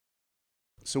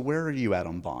So where are you at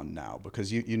on Bond now? Because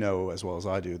you know as well as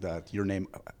I do that your name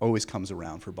always comes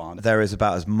around for Bond. There is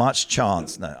about as much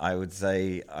chance. No, I would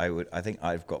say I think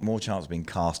I've got more chance of being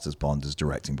cast as Bond as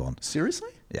directing Bond.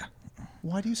 Seriously? Yeah.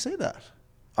 Why do you say that?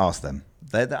 Ask them.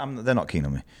 They're not keen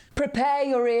on me. Prepare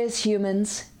your ears,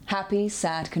 humans. Happy,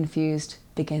 sad, confused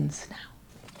begins now.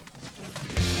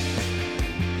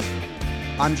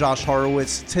 I'm Josh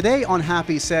Horowitz. Today on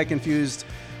Happy, Sad, Confused,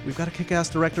 we've got a kick-ass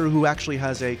director who actually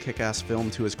has a kick-ass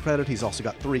film to his credit. He's also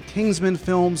got 3 Kingsman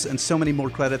films and so many more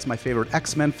credits. My favorite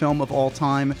X-Men film of all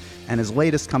time. And his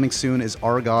latest coming soon is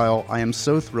Argylle. I am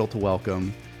so thrilled to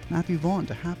welcome Matthew Vaughn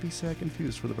to Happy, Sad,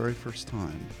 Confused for the very first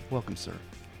time. Welcome, sir.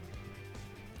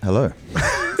 Hello.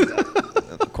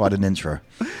 Quite an intro.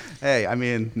 Hey, I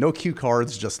mean, no cue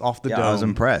cards, just off the dome. I was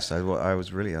impressed. I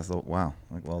thought, wow,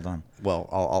 like, well done. Well,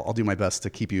 I'll do my best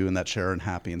to keep you in that chair and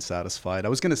happy and satisfied. I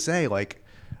was going to say, like,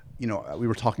 you know, we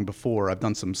were talking before, I've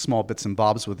done some small bits and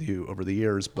bobs with you over the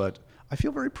years, but I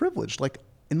feel very privileged. Like,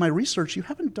 in my research, you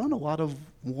haven't done a lot of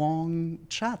long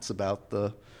chats about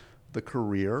the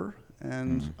career,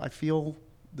 and I feel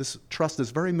this trust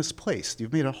is very misplaced.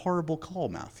 You've made a horrible call,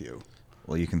 Matthew.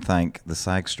 Well, you can thank the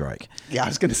SAG strike. Yeah, I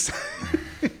was going to say.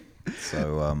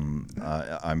 So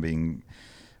I'm being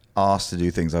asked to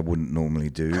do things I wouldn't normally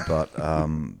do, but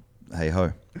hey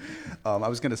ho. I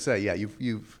was going to say, yeah,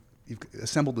 you've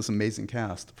assembled this amazing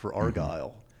cast for Argylle.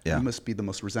 Mm-hmm. Yeah. You must be the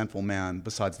most resentful man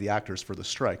besides the actors for the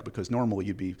strike, because normally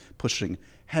you'd be pushing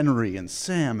Henry and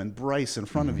Sam and Bryce in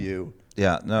front of you.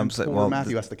 Yeah, no, I'm saying, well,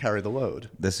 Matthew has to carry the load.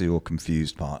 This is your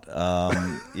confused part.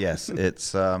 Yes,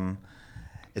 it's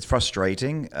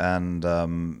frustrating, and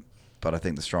but I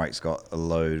think the strike's got a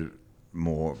load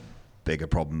more bigger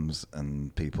problems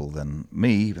and people than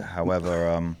me.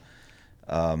 However,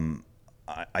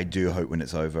 I do hope when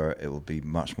it's over, it will be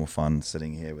much more fun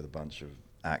sitting here with a bunch of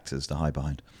actors to hide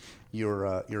behind.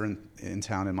 You're in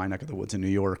town in my neck of the woods in New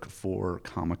York for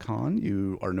Comic-Con.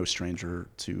 You are no stranger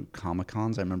to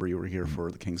Comic-Cons. I remember you were here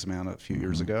for the Kingsman a few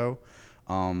years ago.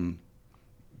 Do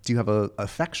you have a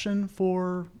affection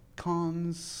for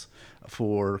cons,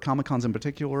 for Comic-Cons in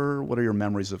particular? What are your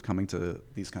memories of coming to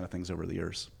these kind of things over the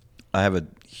years? I have a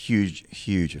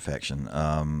huge affection.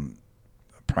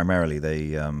 Primarily,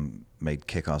 they made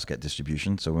Kick-Ass get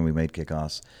distribution. So when we made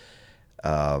Kick-Ass,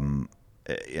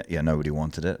 nobody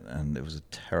wanted it, and it was a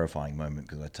terrifying moment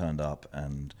because I turned up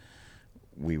and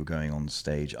we were going on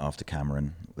stage after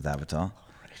Cameron with Avatar,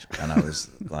 and I was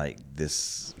like,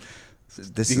 "This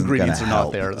the ingredients are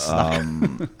not there."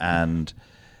 And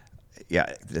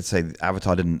yeah, let's say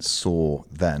Avatar didn't soar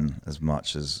then as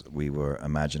much as we were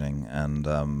imagining, and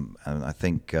I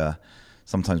think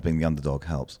sometimes being the underdog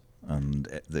helps. And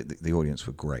the audience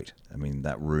were great. I mean,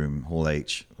 that room, Hall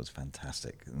H, was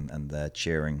fantastic, and their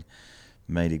cheering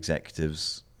made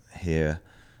executives hear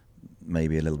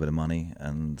maybe a little bit of money.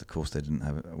 And of course, they didn't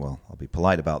have it. Well, I'll be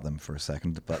polite about them for a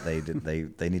second, but they did.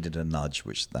 They needed a nudge,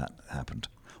 which that happened.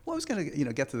 Well, I was going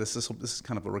to get to this. This is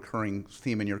kind of a recurring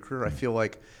theme in your career. I feel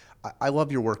like I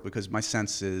love your work because my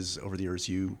sense is over the years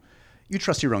you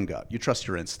trust your own gut, you trust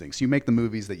your instincts, you make the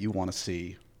movies that you want to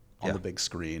see on the big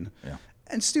screen. Yeah.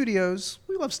 And studios,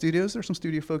 we love studios. There's some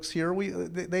studio folks here.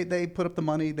 They put up the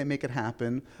money, they make it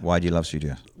happen. Why do you love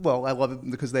studios? Well, I love it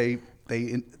because they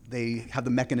have the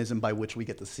mechanism by which we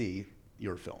get to see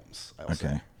your films.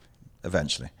 Okay,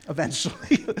 eventually.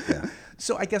 Yeah.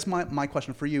 So I guess my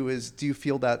question for you is, do you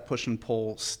feel that push and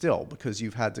pull still, because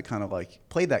you've had to kind of like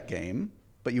play that game,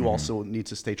 but you also need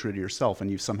to stay true to yourself, and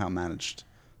you've somehow managed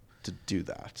to do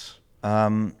that?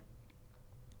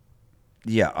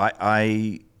 Yeah,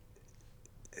 I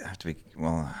have to be,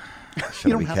 well,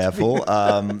 should I be careful?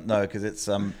 No, because it's,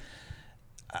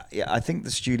 I think the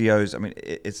studios, I mean,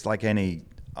 it's like any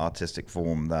artistic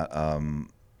form that,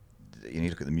 you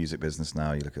look at the music business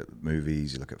now, you look at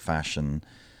movies, you look at fashion,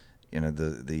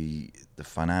 the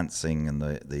financing and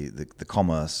the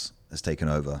commerce has taken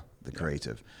over the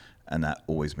creative. And that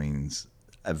always means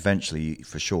eventually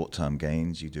for short-term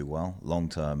gains, you do well.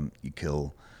 Long-term, you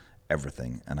kill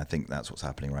everything. And I think that's what's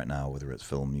happening right now, whether it's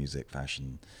film, music,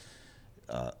 fashion,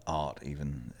 art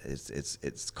even.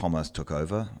 It's commerce took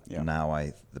over. Yeah. Now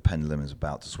the pendulum is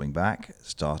about to swing back. It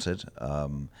started.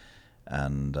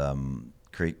 And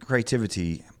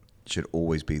creativity should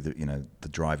always be the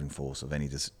driving force of any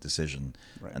decision.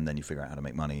 Right. And then you figure out how to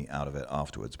make money out of it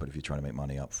afterwards. But if you're trying to make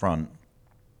money up front,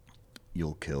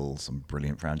 you'll kill some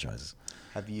brilliant franchises.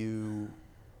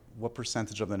 What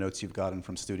percentage of the notes you've gotten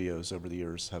from studios over the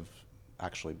years have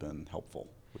actually been helpful,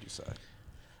 would you say?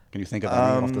 Can you think of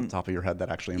any off the top of your head that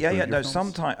actually improved your films?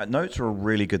 Sometimes notes are a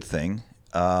really good thing,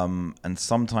 and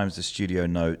sometimes the studio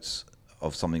notes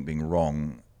of something being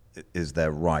wrong is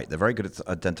their right. They're very good at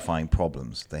identifying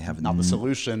problems. They have not the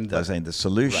solution. They're saying the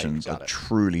solutions are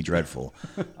truly dreadful.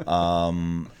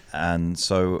 And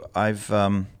so I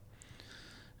think,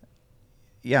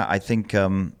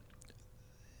 I'm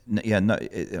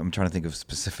trying to think of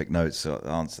specific notes.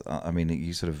 I mean,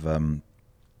 you sort of, I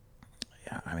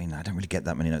don't really get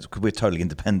that many notes because we're totally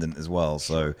independent as well.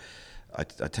 So I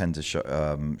tend to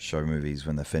show movies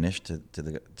when they're finished to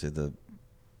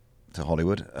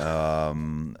Hollywood.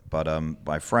 But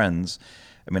my friends,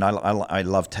 I mean, I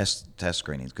love test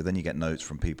screenings because then you get notes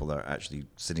from people that are actually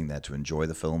sitting there to enjoy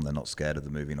the film. They're not scared of the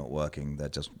movie not working. They're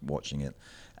just watching it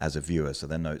as a viewer. So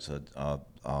their notes are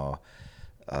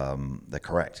they're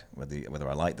correct, whether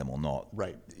I like them or not.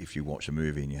 Right. If you watch a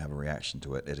movie and you have a reaction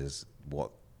to it, it is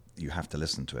what you have to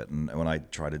listen to it. And when I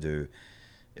try to do,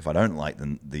 if I don't like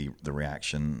the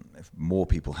reaction, if more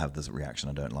people have this reaction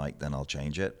I don't like, then I'll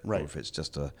change it. Right. Or if it's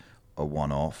just a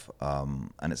one-off,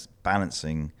 and it's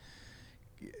balancing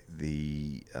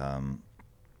the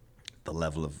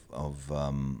level of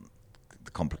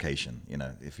the complication. You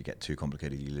know, if you get too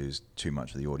complicated, you lose too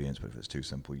much of the audience. But if it's too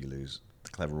simple, you lose the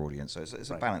clever audience. So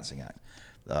it's a balancing act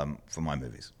for my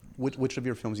movies. Which of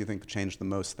your films do you think changed the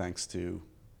most thanks to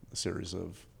a series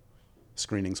of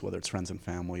screenings, whether it's friends and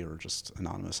family or just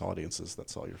anonymous audiences that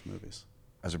saw your movies?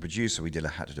 As a producer, we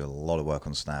had to do a lot of work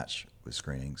on Snatch with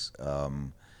screenings.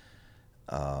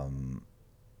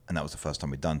 And that was the first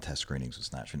time we'd done test screenings with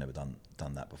Snatch. We'd never done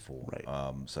that before. Right.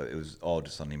 So it was odd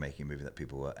suddenly making a movie that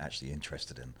people were actually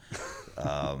interested in.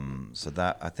 So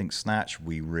that, I think Snatch,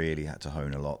 we really had to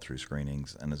hone a lot through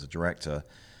screenings. And as a director,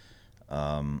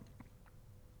 I'd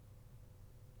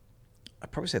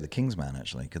probably say The Kingsman,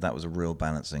 actually, because that was a real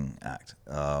balancing act.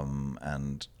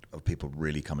 And of people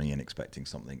really coming in expecting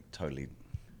something totally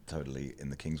in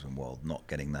the Kingsman world, not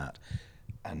getting that.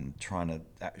 And trying to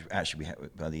actually,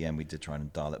 by the end, we did try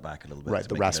and dial it back a little bit. Right,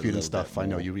 the Rasputin stuff. I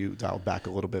know you dialed back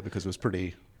a little bit because it was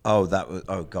pretty. Oh, that was.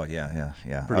 Oh God, yeah.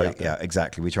 Yeah,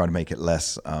 exactly. We tried to make it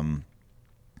less. I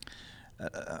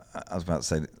was about to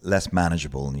say less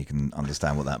manageable, and you can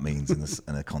understand what that means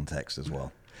in a context as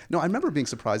well. No, I remember being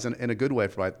surprised in a good way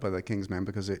by the Kingsman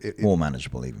because it more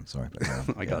manageable even. Sorry,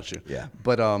 I got you. Yeah,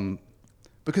 but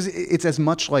because it's as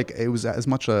much like it was as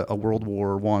much a World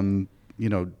War I,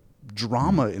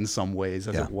 drama in some ways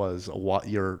as it was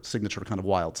your signature kind of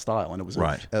wild style, and it was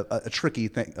a tricky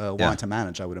thing line to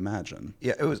manage, I would imagine.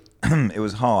 Yeah, it was it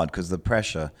was hard because the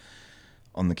pressure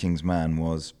on the King's Man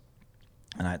was,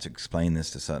 and I had to explain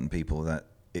this to certain people, that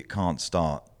it can't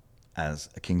start as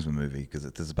a Kingsman movie because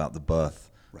it is about the birth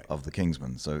of the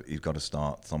Kingsman. So you've got to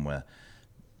start somewhere.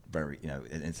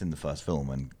 It's in the first film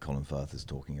when Colin Firth is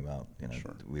talking about,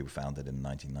 we were founded in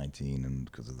 1919, and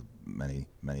because of many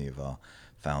of our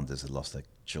founders had lost their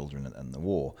children in the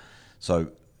war.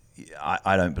 So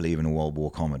I don't believe in a World War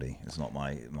comedy. It's not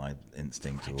my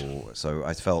instinct at all. So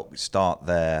I felt we start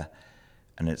there,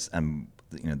 and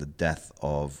the death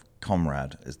of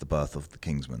Comrade is the birth of the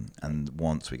Kingsman, and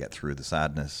once we get through the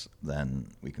sadness, then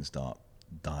we can start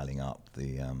dialing up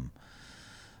the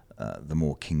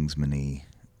more Kingsman-y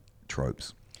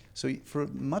tropes. So for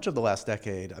much of the last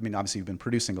decade, I mean, obviously you've been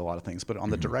producing a lot of things, but on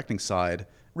the directing side,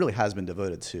 really has been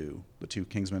devoted to the two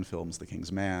Kingsman films, The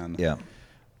King's Man. Yeah.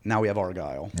 Now we have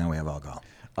Argylle.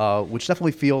 Which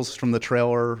definitely feels from the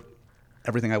trailer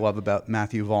everything I love about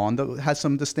Matthew Vaughn, though it has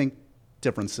some distinct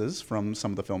differences from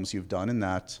some of the films you've done in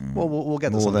that. Well, we'll get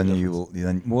to more some than of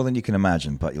the more than you can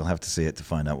imagine, but you'll have to see it to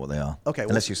find out what they are. Okay,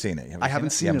 unless you've seen it. I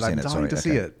haven't seen it. I'm dying to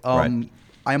see it. Right.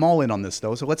 I am all in on this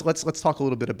though. So let's talk a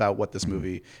little bit about what this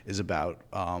movie is about.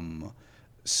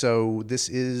 So this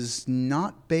is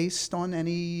not based on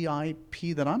any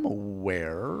IP that I'm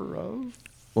aware of.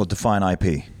 Well, define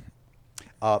IP.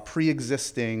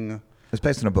 Pre-existing. It's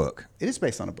based on a book. It is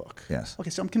based on a book. Yes. Okay,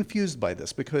 so I'm confused by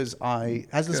this because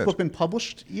has this book been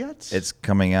published yet? It's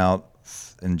coming out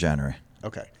in January.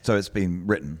 Okay. So it's been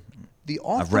written. The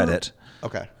author. I've read it.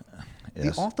 Okay.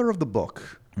 Yes. The author of the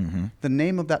book. The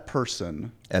name of that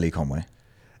person. Ellie Conway.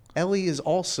 Ellie is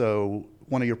also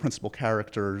one of your principal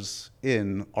characters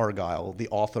in Argylle, the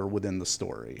author within the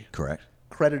story. Correct.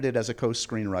 Credited as a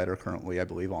co-screenwriter currently, I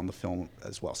believe, on the film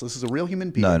as well. So this is a real human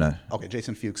being. No. Okay,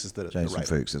 Jason Fuchs is the writer. Jason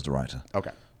Fuchs is the writer.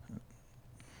 Okay.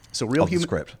 So real human. The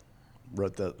script.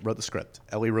 Wrote the script.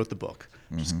 Ellie wrote the book.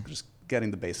 Just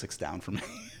getting the basics down for me.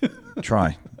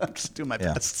 Try. I'm just doing my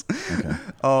best.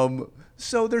 Okay.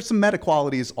 So there's some meta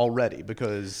qualities already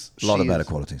because a lot of meta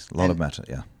qualities. A lot of meta,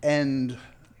 yeah. And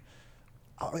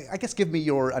I guess give me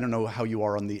your, I don't know how you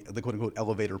are on the quote unquote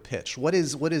elevator pitch. What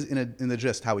is in the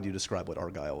gist? How would you describe what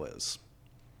Argylle is?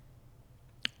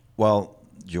 Well,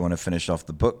 you want to finish off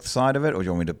the book side of it, or do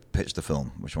you want me to pitch the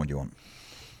film? Which one do you want?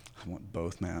 I want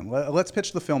both, man. Let's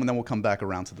pitch the film, and then we'll come back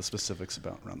around to the specifics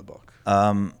around the book.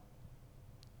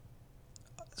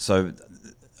 So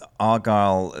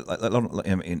Argyle,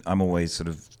 I'm always sort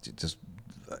of just,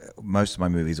 most of my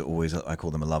movies are always, I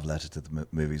call them a love letter to the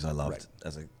movies I loved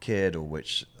as a kid, or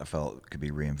which I felt could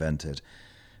be reinvented.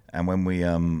 And when we,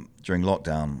 during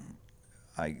lockdown,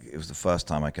 it was the first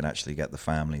time I could actually get the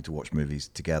family to watch movies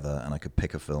together, and I could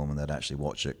pick a film and they'd actually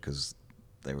watch it because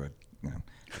they were,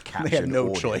 captured. They had no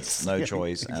audience, choice. No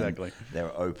choice. Exactly. And they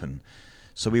were open.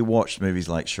 So we watched movies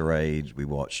like Charade, we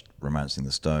watched Romancing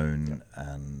the Stone,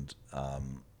 and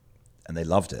they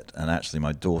loved it. And actually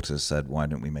my daughter said, why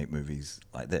don't we make movies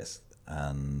like this?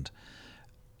 And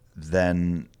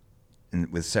then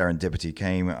with Serendipity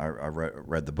came, I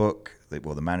read the book,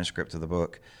 the manuscript of the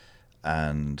book,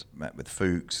 and met with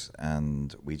Fuchs,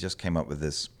 and we just came up with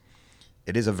this.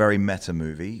 It is a very meta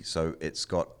movie, so it's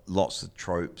got lots of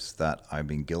tropes that I've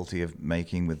been guilty of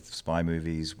making with spy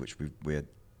movies, which we're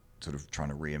sort of trying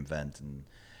to reinvent,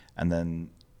 and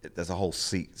then there's a whole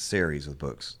series of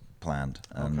books planned,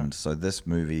 and so this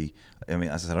movie, I mean,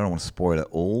 as I said, I don't want to spoil it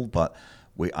all, but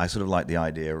I sort of like the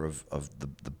idea of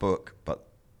the book, but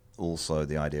also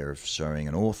the idea of showing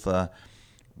an author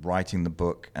writing the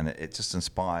book, and it just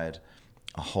inspired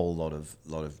a whole lot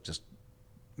of just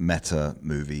meta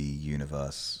movie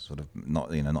universe, sort of not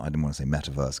I didn't want to say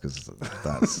metaverse because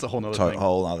that's a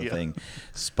whole other thing.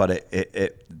 But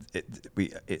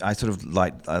I sort of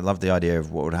I love the idea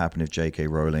of what would happen if J.K.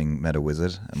 Rowling met a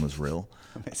wizard and was real.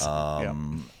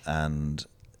 And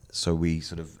so we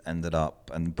sort of ended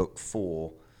up, and book 4,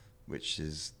 which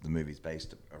is the movie's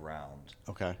based around,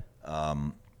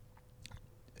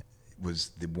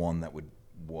 was the one that would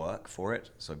work for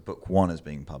it. So book 1 is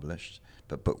being published,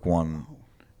 but book 1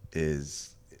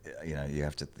 is, you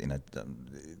have to,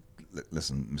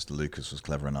 listen, Mr. Lucas was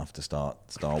clever enough to start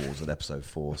Star Wars at episode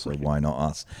 4, so why not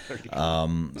us?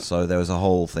 So there was a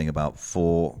whole thing about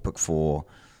book 4,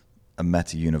 a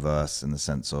meta universe in the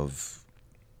sense of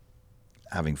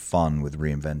having fun with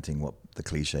reinventing what the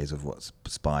cliches of what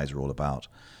spies are all about.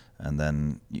 And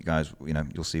then you guys,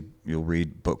 you'll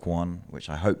read book 1, which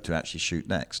I hope to actually shoot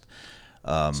next.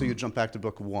 So you jump back to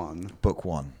book 1. Book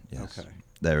 1, yes. Okay.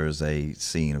 There is a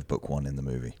scene of book 1 in the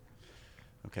movie.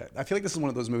 Okay. I feel like this is one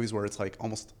of those movies where it's like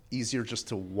almost easier just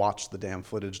to watch the damn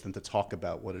footage than to talk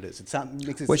about what it is.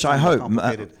 Makes it which I hope,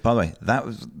 by the way,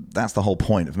 that's the whole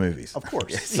point of movies. Of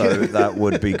course. So that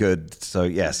would be good. So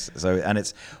yes. So, and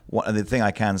it's the thing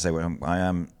I can say, what I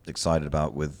am excited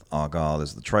about with Argyle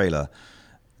is the trailer.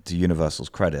 To Universal's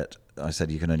credit, I said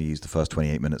you can only use the first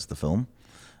 28 minutes of the film,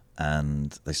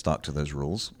 and they stuck to those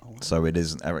rules. Oh, wow. So it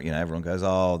isn't, everyone goes,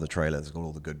 oh, the trailer's got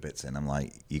all the good bits in. I'm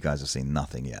like, you guys have seen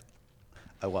nothing yet.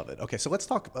 I love it. Okay, so let's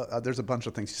talk. There's a bunch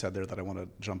of things you said there that I want to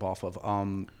jump off of.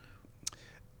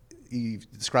 You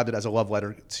described it as a love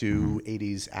letter to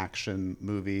 80s action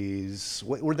movies.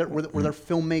 Were there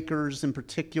filmmakers in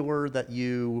particular that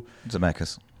you...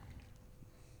 Zemeckis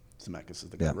is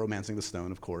the guy. Romancing the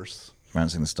Stone, of course.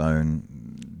 Romancing the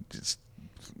Stone, just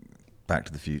Back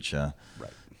to the Future. Right.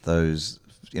 Those,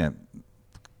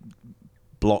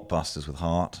 blockbusters with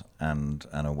heart and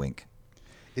a wink.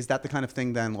 Is that the kind of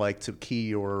thing then, like, to key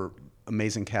your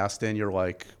amazing cast in, you're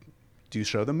like, do you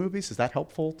show them movies? Is that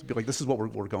helpful? To be like, this is what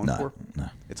we're going for? No.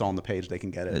 It's on the page, they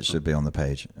can get it. It should be on the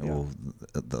page. Yeah.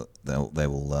 They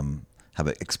will have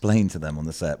it explained to them on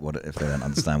the set if they don't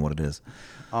understand what it is.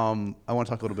 I want to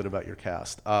talk a little bit about your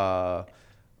cast.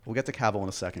 We'll get to Cavill in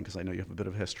a second because I know you have a bit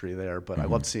of history there, but I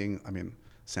love seeing,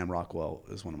 Sam Rockwell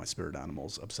is one of my spirit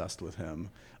animals, obsessed with him.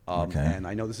 And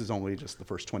I know this is only just the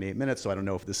first 28 minutes, so I don't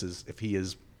know if he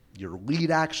is your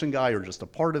lead action guy or just a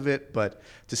part of it, but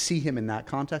to see him in that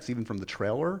context, even from the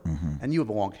trailer, and you have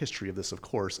a long history of this, of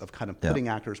course, of kind of putting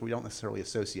actors we don't necessarily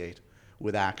associate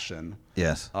with action.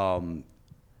 Yes.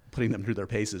 Putting them through their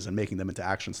paces and making them into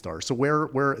action stars. So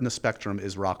where in the spectrum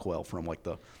is Rockwell from, like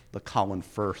the Colin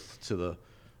Firth to the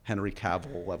Henry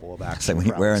Cavill level of action?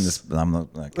 So where in this? I'm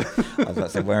not. Like, I was about to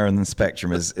say where in the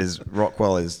spectrum is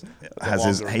Rockwell has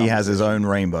his own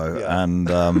rainbow, and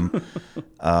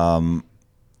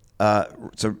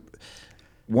so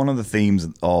one of the themes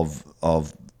of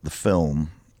the film,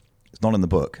 it's not in the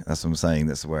book. That's what I'm saying.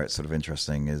 That's where it's sort of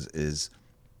interesting. Is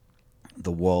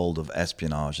the world of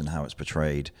espionage and how it's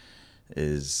portrayed,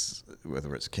 is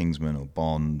whether it's Kingsman or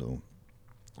Bond or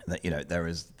that, there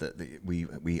is we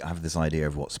have this idea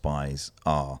of what spies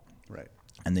are, right?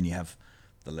 And then you have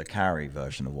the Le Carre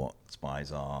version of what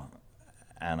spies are,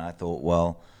 and I thought,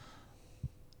 well,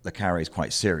 Le Carre is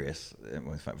quite serious,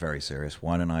 in fact very serious.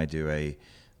 Why don't I do a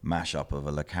mashup of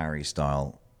a Le Carre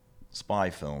style spy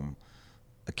film,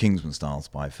 a Kingsman style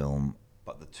spy film,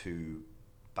 but the two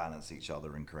balance each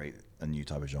other and create a new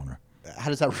type of genre. How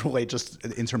does that relate just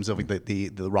in terms of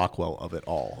the Rockwell of it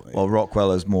all? Well,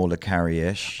 Rockwell is more Le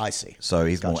Carre-ish. I see. So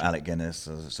he's Gotcha. more Alec Guinness,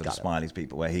 sort of Smiley's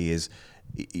people, where he is,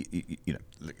 you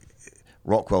know,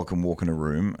 Rockwell can walk in a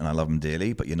room, and I love him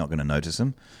dearly, but you're not going to notice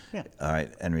him. Yeah. All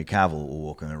right. Henry Cavill will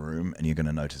walk in a room, and you're going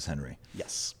to notice Henry.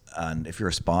 Yes. And if you're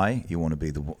a spy, you want to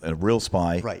be a real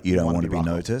spy. Right. You don't wanna want to be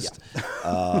Rockwell. noticed.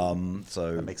 Yeah.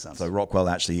 So that makes sense. So Rockwell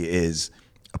actually is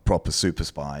a proper super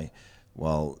spy.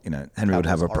 Well, you know, Henry would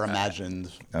have our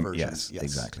imagined version. Yes,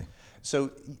 exactly.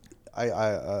 So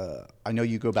I know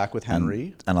you go back with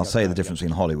Henry. And I'll say the difference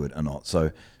between Hollywood and not.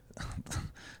 So,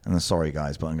 and I'm sorry,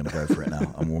 guys, but I'm going to go for it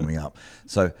now. I'm warming up.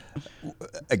 So,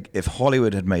 if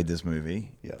Hollywood had made this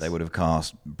movie, they would have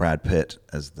cast Brad Pitt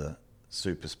as the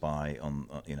super spy on,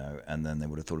 you know, and then they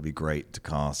would have thought it'd be great to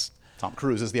cast Tom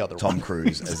Cruise as the other one. Tom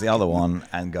Cruise as the other one,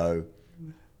 and go.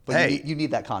 But hey, you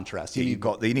need that contrast. You need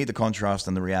the contrast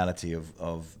and the reality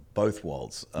of both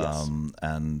worlds, Yes.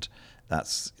 and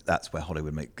that's where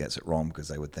Hollywood gets it wrong, because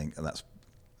they would think that's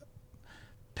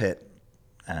Pitt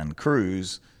and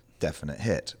Cruise, definite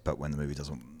hit, but when the movie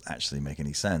doesn't actually make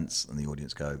any sense, and the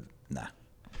audience go, nah.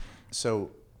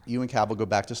 So you and Cavill go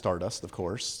back to Stardust, of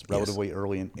course, relatively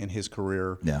early in his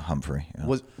career. Yeah, Humphrey.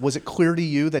 Yeah. Was it clear to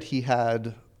you that he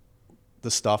had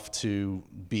the stuff to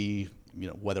be, you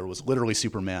know, whether it was literally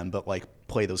Superman, but like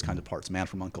play those kind of parts, Man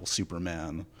from U.N.C.L.E.,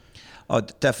 Superman? Oh,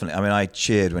 definitely. I mean, I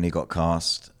cheered when he got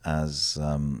cast as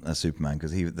Superman,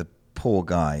 because the poor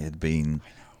guy had been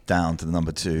down to the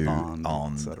number 2 Vaughn,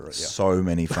 on cetera, so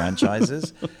many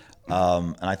franchises,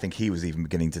 and I think he was even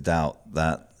beginning to doubt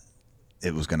that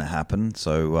it was going to happen.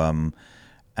 So,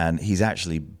 and he's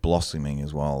actually blossoming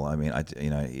as well. I mean,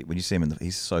 when you see him,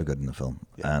 he's so good in the film,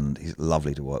 and he's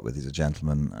lovely to work with. He's a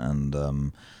gentleman,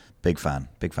 and big fan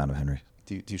of Henry.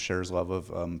 Do you share his love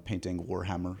of painting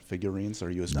Warhammer figurines? Are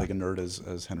you as big a nerd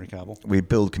as Henry Cavill? We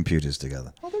build computers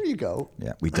together. Oh, there you go.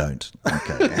 Yeah, we don't.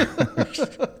 Okay.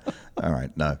 All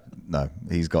right. No.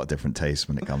 He's got different tastes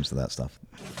when it comes to that stuff.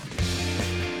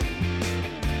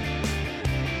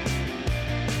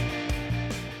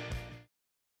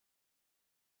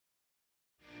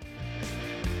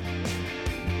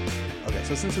 Okay,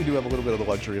 so since we do have a little bit of the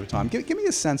luxury of time, give me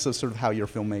a sense of sort of how your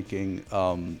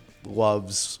filmmaking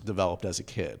loves developed as a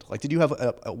kid. Like, did you have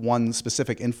a one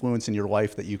specific influence in your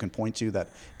life that you can point to that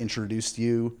introduced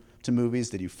you to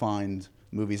movies? Did you find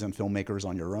movies and filmmakers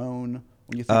on your own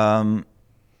when you think?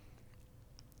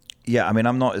 Yeah, I mean,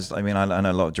 I know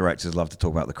a lot of directors love to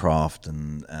talk about the craft,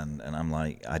 and I'm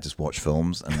like, I just watch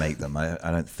films and make them. I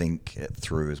don't think it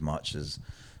through as much as,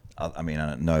 I mean,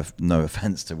 no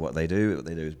offense to what they do. What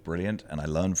they do is brilliant, and I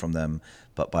learn from them,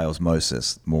 but by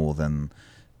osmosis more than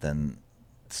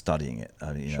studying it.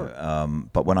 Sure.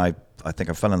 But when I think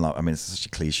I fell in love. I mean, it's such a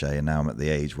cliche, and now I'm at the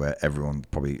age where everyone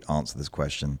probably answer this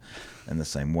question in the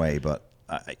same way. But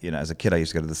as a kid, I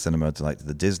used to go to the cinema to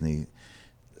the Disney.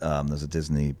 There's a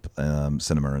Disney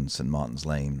cinema in St. Martin's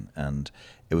Lane, and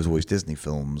it was always Disney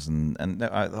films, and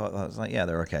I was like, yeah,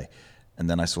 they're okay. And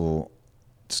then I saw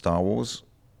Star Wars,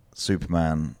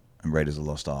 Superman, and Raiders of the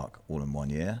Lost Ark all in 1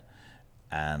 year,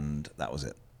 and that was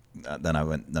it. Then I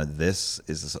went, no, this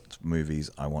is the sort of movies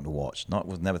I want to watch.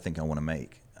 Was never thinking I want to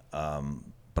make,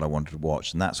 but I wanted to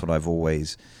watch, and that's what I've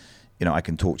always, I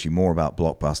can talk to you more about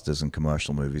blockbusters and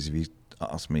commercial movies. If you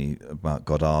ask me about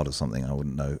Godard or something, I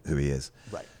wouldn't know who he is.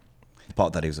 Right.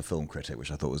 Apart that he was a film critic,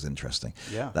 which I thought was interesting.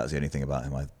 Yeah. That was the only thing about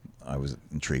him I was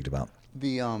intrigued about.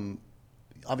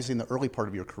 Obviously in the early part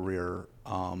of your career,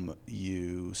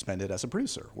 you spent it as a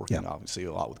producer, working obviously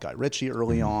a lot with Guy Ritchie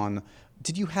early on.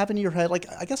 Did you have in your head,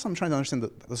 I guess I'm trying to understand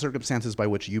the circumstances by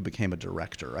which you became a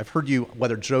director. I've heard you,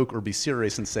 whether joke or be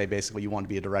serious, and say basically you wanted to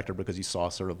be a director because you saw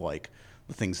sort of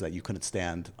the things that you couldn't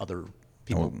stand other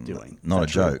people doing. Not a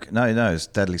joke. No, it's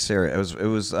deadly serious. It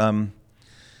was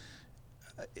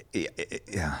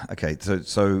yeah. Okay.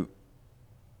 So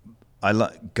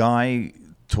Guy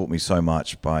taught me so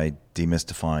much by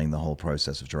demystifying the whole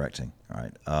process of directing.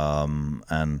 Right.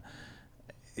 And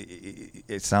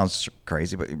it sounds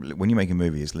crazy, but when you make a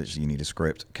movie, it's literally you need a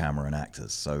script, camera, and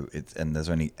actors. So and there's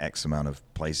only X amount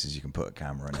of places you can put a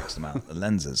camera and X amount of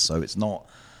lenses. So it's not.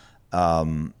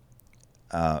 I'm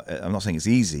not saying it's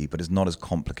easy, but it's not as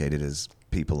complicated as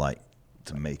people like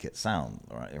to make it sound.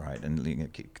 Right. And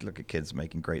look at kids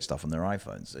making great stuff on their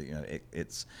iPhones.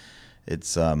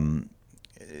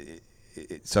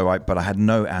 So but I had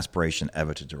no aspiration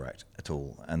ever to direct at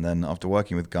all. And then after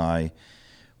working with Guy,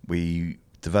 we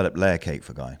developed Layer Cake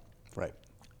for Guy. Right.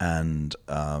 And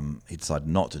he decided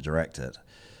not to direct it.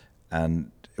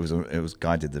 and it was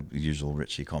Guy did the usual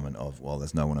Ritchie comment of, well,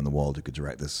 there's no one in the world who could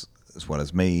direct this as well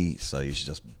as me, so you should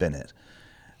just bin it.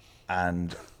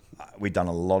 And we'd done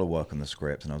a lot of work on the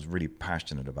script, and I was really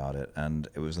passionate about it. And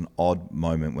it was an odd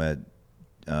moment where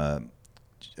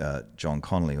John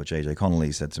Connolly or JJ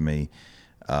Connolly said to me,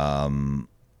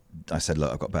 I said,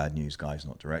 look, I've got bad news, Guy's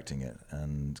not directing it.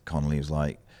 And Connolly was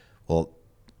like, well,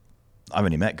 I've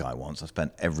only met Guy once. I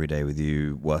spent every day with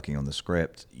you working on the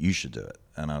script. You should do it.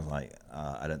 And I was like,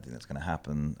 I don't think that's going to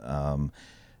happen.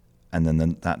 And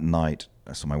then that night,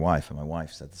 I saw my wife, and my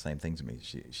wife said the same thing to me.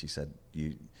 She said,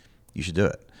 you should do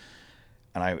it.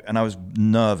 And I was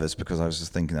nervous because I was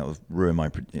just thinking that would ruin my.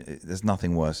 There's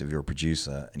nothing worse if you're a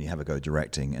producer and you have a go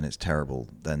directing and it's terrible.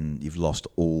 Then you've lost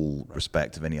all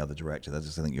respect of any other director. I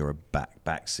just think you're a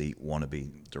backseat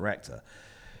wannabe director.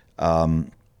 But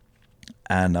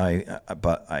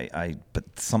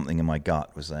something in my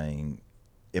gut was saying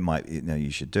it might.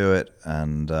 You should do it.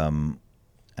 But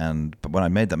when I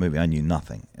made that movie, I knew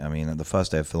nothing. I mean, the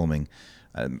first day of filming.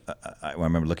 I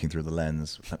remember looking through the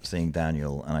lens, seeing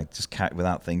Daniel, and I just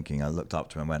without thinking, I looked up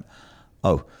to him and went,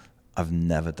 "Oh, I've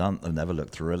never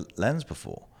looked through a lens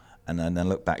before." And then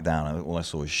looked back down, and all I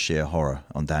saw was sheer horror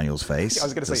on Daniel's face. I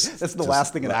was going to say that's the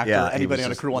last thing an actor, anybody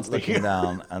on a crew wants to hear.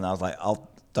 Down, and I was like,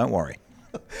 don't worry."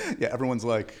 Yeah, everyone's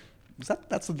like,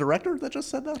 that's the director that just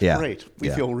said that? Yeah. Great. We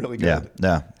feel really good.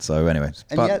 Yeah. So anyway.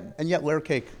 And yet Layer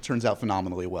Cake turns out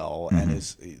phenomenally well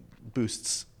and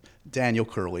boosts Daniel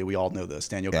Curley. We all know this.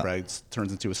 Daniel Craig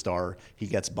turns into a star. He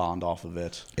gets Bond off of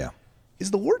it. Yeah.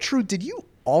 Is the word true? Did you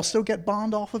also get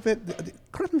Bond off of it?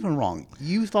 Correct me if I'm wrong.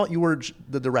 You thought you were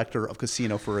the director of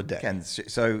Casino for a day.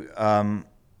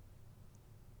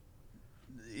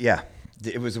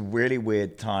 It was a really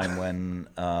weird time when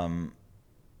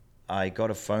I got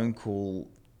a phone call.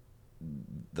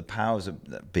 The powers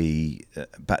that be,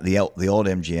 the old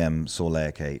MGM saw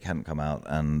Layer Cake, hadn't come out,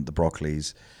 and the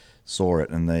Broccolis saw it,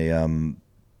 and they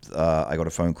I got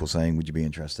a phone call saying, would you be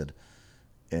interested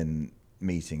in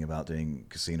meeting about doing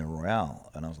Casino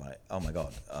Royale? And I was like, oh my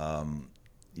God,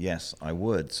 yes, I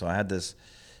would. So I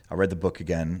read the book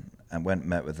again and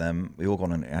met with them. We all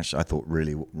got on, actually, I thought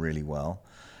really, really well.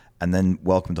 And then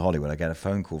Welcome to Hollywood, I get a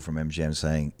phone call from MGM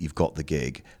saying, you've got the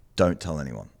gig, don't tell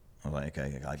anyone. I was like,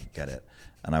 okay, I get it.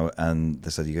 And they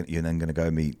said, you're then going to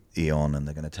go meet Eon, and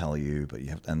they're going to tell you, but you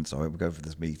have. And so I would go for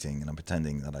this meeting, and I'm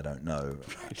pretending that I don't know,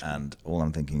 and all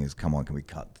I'm thinking is, come on, can we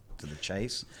cut to the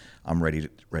chase? I'm ready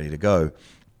to go.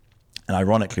 And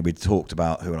ironically, we talked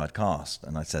about who I'd cast,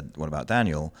 and I said, what about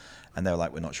Daniel? And they were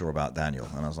like, we're not sure about Daniel.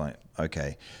 And I was like,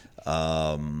 okay,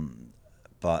 so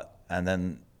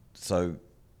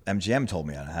MGM told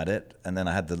me I had it, and then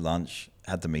I had the lunch,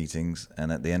 had the meetings,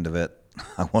 and at the end of it,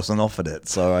 I wasn't offered it.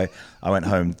 So I went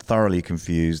home thoroughly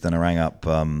confused. Then I rang up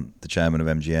the chairman of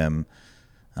MGM,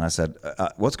 and I said,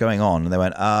 what's going on? And they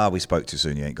went, we spoke too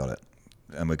soon, you ain't got it,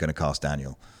 and we're going to cast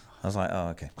Daniel. I was like, oh,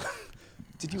 okay.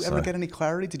 Did you ever get any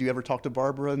clarity? Did you ever talk to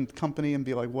Barbara and company and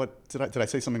be like, what, did I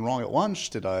say something wrong at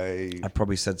lunch? I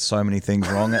probably said so many things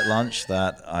wrong at lunch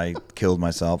that I killed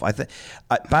myself. I think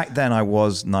back then I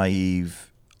was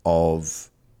naive of,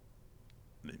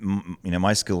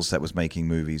 my skill set was making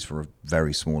movies for a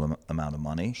very small amount of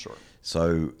money. Sure.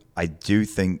 So I do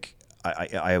think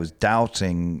I was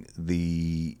doubting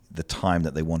the time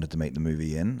that they wanted to make the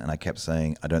movie in, and I kept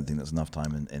saying I don't think there's enough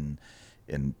time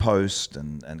in post,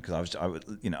 and because I would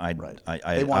they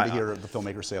wanted to hear the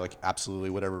filmmaker say like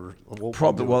absolutely whatever.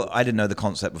 Well, I didn't know the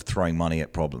concept of throwing money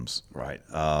at problems. Right.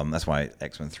 That's why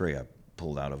X-Men 3 I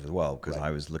pulled out of as well, because I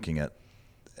was looking at.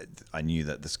 I knew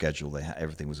that the schedule,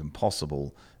 everything was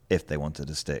impossible if they wanted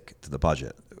to stick to the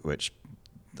budget, which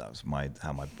that was I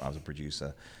was a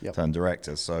producer turned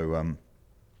director. So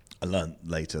I learned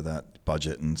later that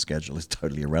budget and schedule is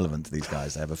totally irrelevant to these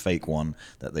guys. They have a fake one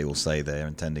that they will say they're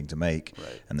intending to make,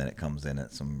 and then it comes in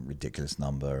at some ridiculous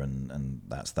number, and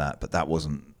that's that. But that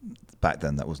wasn't back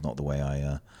then. That was not the way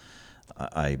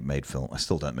I made film. I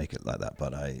still don't make it like that,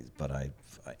 but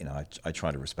I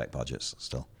try to respect budgets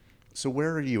still. So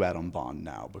where are you at on Bond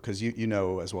now? Because you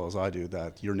know as well as I do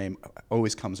that your name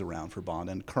always comes around for Bond,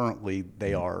 and currently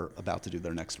they are about to do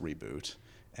their next reboot.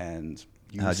 And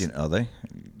how do you know? Are they?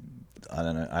 I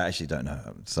don't know. I actually don't know.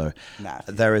 So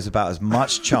there is about as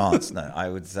much chance. No, I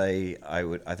would say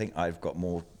I think I've got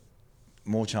more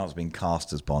chance of being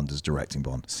cast as Bond as directing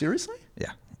Bond. Seriously?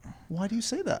 Yeah. Why do you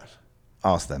say that?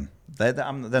 Ask them. They're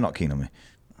not keen on me.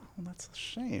 Oh, that's a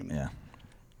shame. Yeah.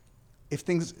 If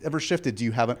things ever shifted, do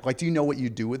you know what you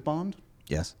do with Bond?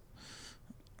 Yes.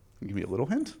 Can you give me a little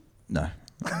hint? No.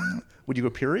 Would you go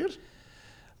period?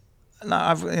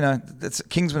 No,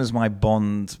 Kingsman is my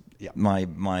Bond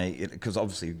because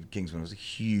obviously Kingsman was a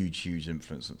huge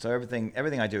influence. So everything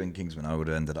I do in Kingsman, I would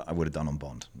have done on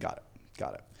Bond. Got it.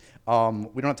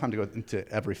 We don't have time to go into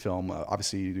every film.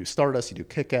 Obviously, you do Stardust, you do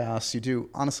Kick-Ass, you do,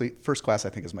 honestly, First Class I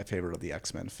think is my favorite of the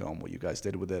X-Men film, what you guys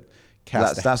did with it.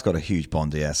 That's got a huge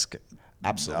Bondy-esque.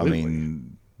 Absolutely. I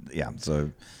mean, yeah,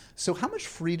 So how much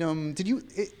freedom did you,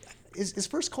 is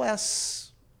First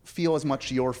Class feel as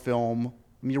much your film?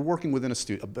 I mean, you're working within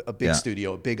a big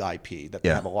studio, a big IP that they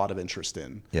have a lot of interest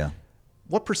in. Yeah.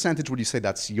 What percentage would you say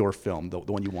that's your film, the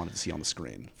one you wanted to see on the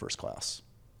screen, First Class?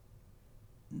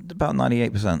 About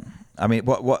 98%. I mean,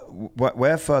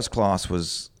 where First Class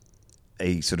was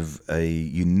a sort of a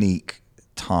unique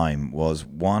time was,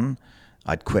 one,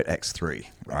 I'd quit X3,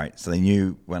 right? So they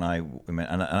knew and I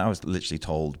was literally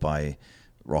told by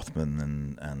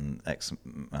Rothman and X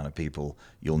amount of people,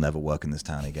 you'll never work in this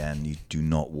town again. You do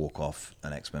not walk off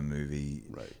an X-Men movie.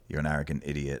 Right. You're an arrogant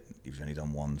idiot. You've only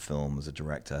done one film as a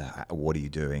director. What are you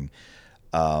doing?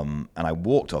 And I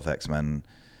walked off X-Men.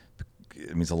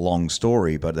 I mean, it's a long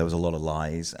story, but there was a lot of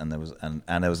lies, and I was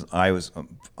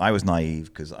naive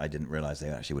because I didn't realize they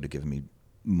actually would have given me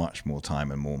much more time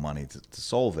and more money to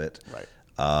solve it. Right.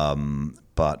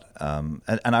 But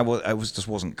I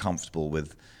wasn't comfortable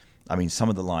with. I mean, some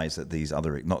of the lies that these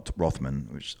other, not Rothman,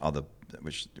 which I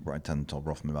tend to talk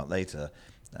Rothman about later,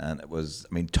 and it was,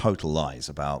 I mean, total lies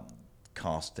about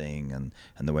casting and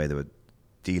the way they were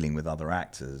dealing with other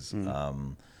actors. I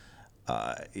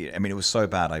mean, it was so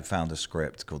bad. I found a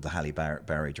script called the Halle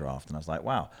Berry draft, and I was like,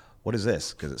 "Wow, what is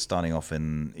this?" Because it's starting off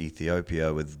in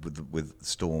Ethiopia with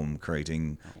storm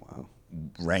creating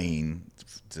rain,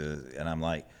 and I'm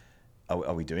like,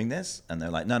 "Are we doing this?" And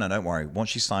they're like, "No, don't worry. Once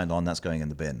she signed on, that's going in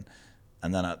the bin."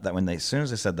 And then as soon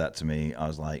as they said that to me, I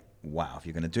was like, "Wow, if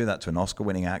you're going to do that to an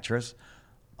Oscar-winning actress,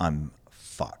 I'm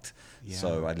fucked." Yeah.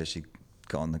 So I literally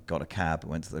got a cab,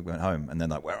 went home, and then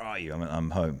like, "Where are you?"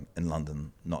 I'm home in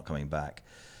London, not coming back.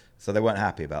 So they weren't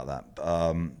happy about that.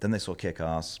 Then they saw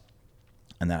Kick-Ass,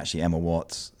 and then actually Emma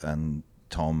Watts and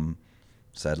Tom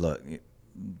said, "Look,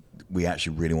 we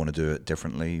actually really want to do it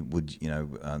differently. They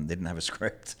didn't have a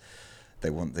script.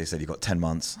 They said, you got 10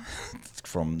 months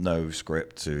from no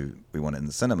script to we want it in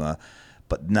the cinema."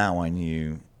 But now I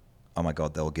knew, oh my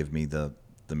God, they'll give me the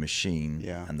machine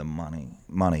and the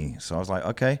money. So I was like,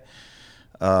 okay,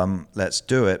 let's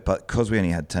do it. But because we only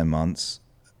had 10 months,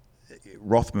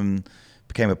 Rothman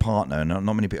became a partner, and not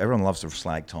many people. Everyone loves to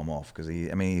slag Tom off because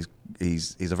he's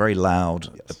a very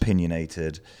loud,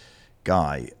 opinionated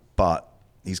guy, but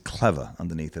he's clever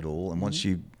underneath it all. And once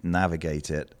you navigate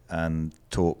it and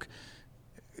talk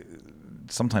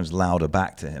sometimes louder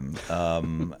back to him,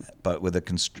 but with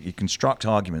you construct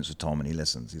arguments with Tom, and he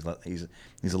listens. He's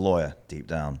a lawyer deep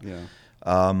down. Yeah.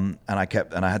 And I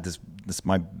had this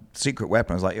my secret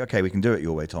weapon. I was like, okay, we can do it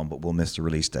your way, Tom, but we'll miss the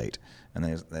release date. And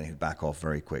they back off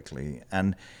very quickly.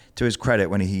 And to his credit,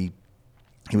 when he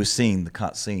was seeing the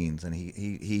cut scenes, and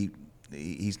he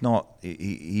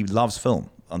loves film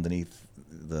underneath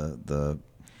the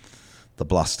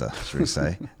bluster, should we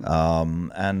say?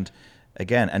 And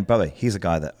again, and by the way, he's a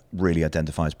guy that really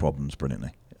identifies problems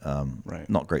brilliantly. Right.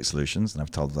 Not great solutions, and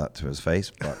I've told that to his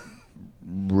face, but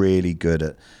really good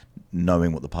at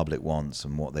knowing what the public wants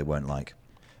and what they won't like.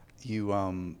 You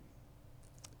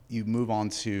move on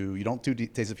to, you don't do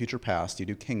Days of Future Past, you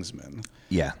do Kingsman.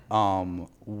 Yeah.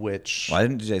 Which... Well, I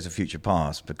didn't do Days of Future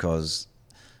Past because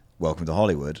Welcome to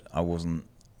Hollywood,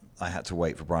 I had to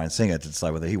wait for Bryan Singer to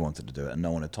decide whether he wanted to do it, and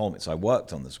no one had told me. So I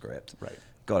worked on the script,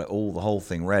 got the whole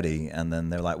thing ready, and then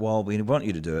they were like, well, we want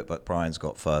you to do it, but Bryan's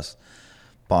got first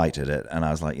bite at it. And I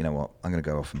was like, you know what, I'm going to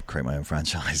go off and create my own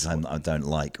franchise. I don't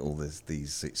like all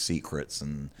these secrets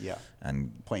and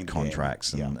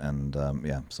contracts.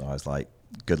 So I was like,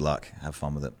 good luck, have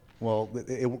fun with it. Well,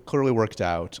 it clearly worked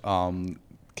out.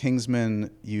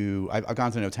 Kingsman, I've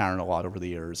gotten to know Taron a lot over the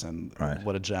years, and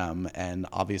what a gem. And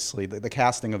obviously the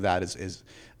casting of that is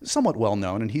somewhat well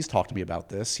known, and he's talked to me about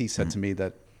this. He said to me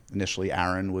that initially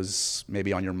Aaron was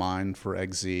maybe on your mind for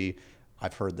Eggsy.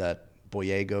 I've heard that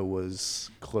Boyega was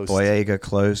close.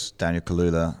 Close. Daniel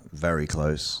Kaluuya, very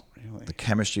close. Really? The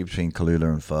chemistry between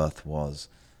Kaluuya and Firth was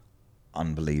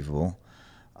unbelievable.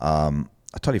 I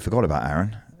totally forgot about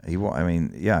Aaron.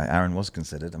 Aaron was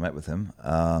considered. I met with him.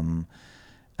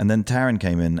 And then Taron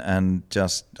came in, and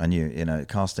I knew,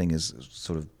 casting is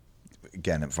sort of,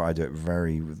 again, I do it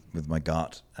very with my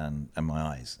gut and my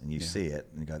eyes, and you see it,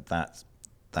 and you go,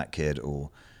 that kid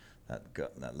or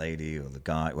that lady or the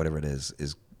guy, whatever it is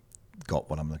got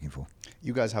what I'm looking for.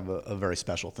 You guys have a very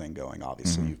special thing going,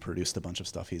 obviously. You've produced a bunch of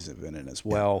stuff he's been in as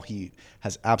well. He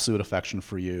has absolute affection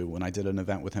for you. When I did an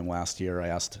event with him last year, I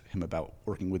asked him about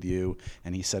working with you,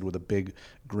 and he said with a big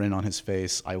grin on his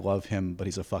face, I love him, but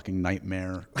he's a fucking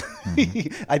nightmare.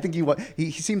 I think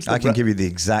he seems to... I can give you the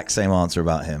exact same answer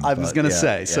about him. I was going to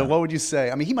say. So what would you say?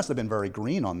 I mean, he must have been very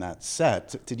green on that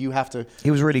set. Did you have to...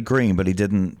 He was really green, but he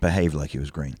didn't behave like he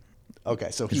was green. Okay,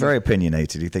 so he's very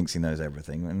opinionated. He thinks he knows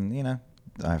everything, and you know,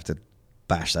 I have to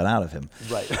bash that out of him.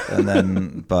 Right. And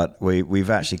then, but we've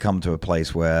actually come to a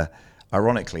place where,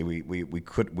 ironically, we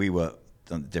were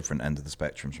on the different end of the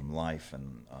spectrum from life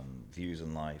and views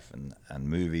on life and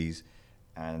movies,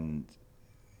 and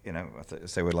you know,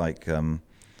 so we're like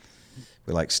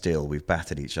steel. We've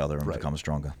battered each other and become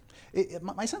stronger.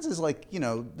 My sense is like, you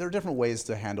know, there are different ways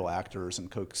to handle actors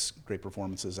and coax great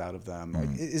performances out of them.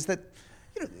 Like, is that,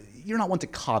 you know, you're not one to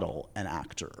coddle an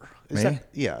actor. Is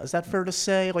that fair to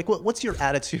say? Like, what's your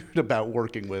attitude about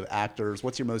working with actors?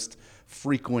 What's your most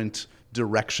frequent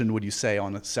direction, would you say,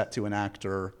 on a set to an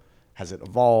actor? Has it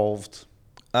evolved?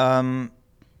 I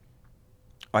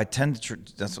tend to.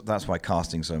 That's why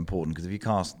casting is so important, because if you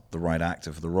cast the right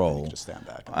actor for the role, you just stand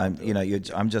back.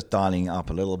 I'm just dialing up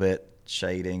a little bit,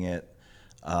 shading it,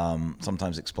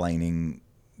 sometimes explaining.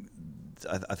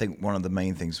 I think one of the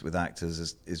main things with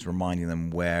actors is reminding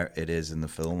them where it is in the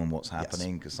film and what's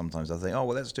happening, because sometimes they'll think, oh,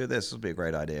 well, let's do this. This would be a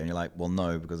great idea. And you're like, well,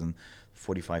 no, because in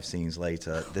 45 scenes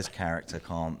later, this character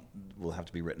will have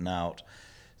to be written out.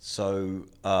 So,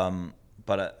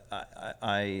 but as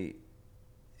I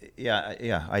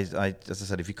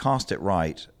said, if you cast it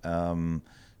right,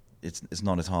 it's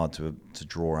not as hard to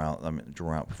draw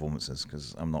out performances,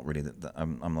 because I'm not really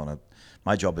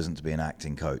my job isn't to be an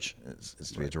acting coach. It's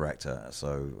to be a director.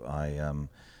 So I'm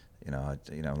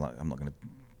not going to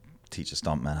teach a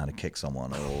stuntman how to kick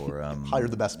someone or hire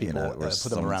the best people, put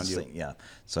them around you. Yeah.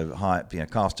 So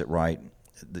cast it right.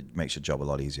 That makes your job a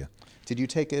lot easier. Did you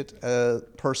take it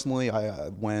personally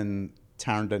when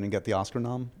Taron didn't get the Oscar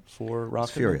nom for Rocket? I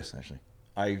was furious, actually.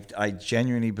 I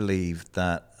genuinely believe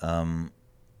that. And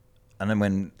then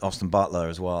when Austin Butler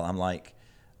as well, I'm like,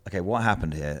 okay, what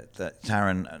happened here? That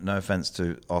Taron, no offense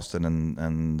to Austin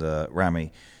and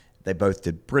Rami, they both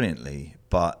did brilliantly,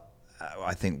 but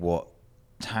I think what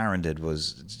Taron did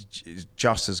was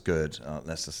just as good,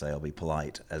 let's just say, I'll be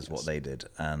polite, as what they did.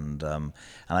 And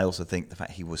I also think the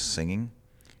fact he was singing,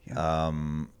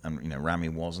 and Rami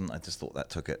wasn't, I just thought that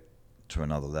took it to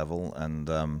another level, and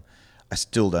I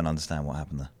still don't understand what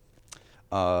happened there.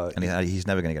 And he's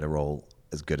never going to get a role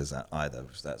as good as that either.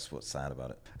 That's what's sad about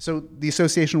it. So the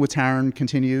association with Taron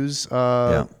continues,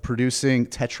 producing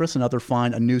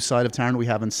Tetris, a new side of Taron we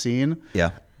haven't seen.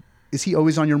 Yeah. Is he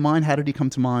always on your mind? How did he come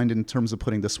to mind in terms of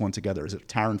putting this one together? Is it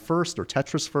Taron first or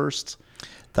Tetris first?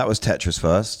 That was Tetris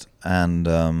first, and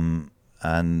when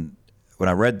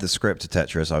I read the script to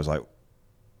Tetris, I was like,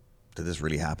 did this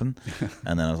really happen?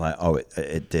 And then I was like, oh,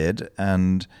 it did.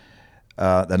 And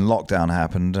then lockdown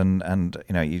happened, and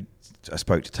I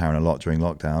spoke to Taron a lot during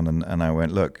lockdown, and I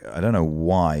went, look, I don't know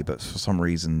why, but for some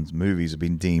reason movies have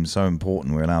been deemed so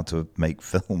important we're allowed to make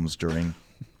films during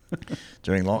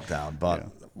lockdown, but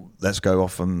let's go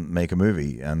off and make a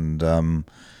movie. And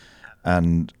I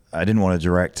didn't want to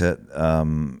direct it, but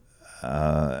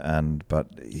I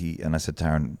said,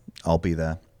 Taron, I'll be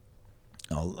there.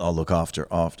 I'll look after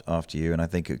you, and I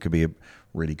think it could be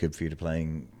really good for you to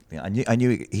playing. I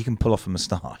knew he can pull off a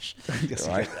moustache, yes,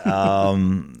 right?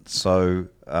 So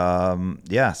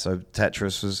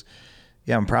Tetris was,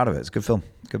 I'm proud of it. It's a good film,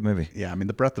 good movie. Yeah, I mean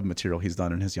the breadth of material he's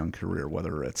done in his young career,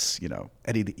 whether it's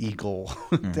Eddie the Eagle,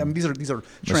 I mean these are Moustache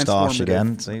transformative.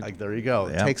 Again, see? Like, there you go.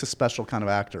 Yeah. It takes a special kind of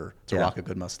actor to rock a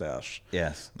good mustache.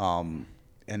 Yes.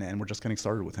 And we're just getting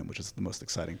started with him, which is the most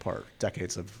exciting part.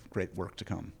 Decades of great work to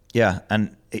come. Yeah,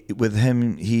 and with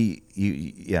him,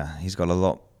 he's got a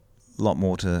lot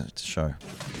more to show.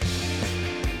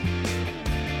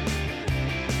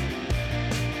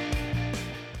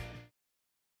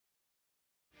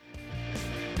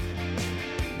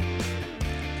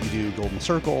 You do Golden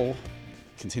Circle,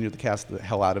 continue to cast the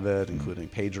hell out of it, including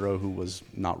Pedro, who was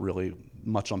not really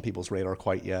much on people's radar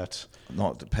quite yet.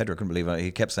 Pedro couldn't believe it.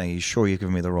 He kept saying, "He's sure you've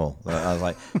given me the role." I was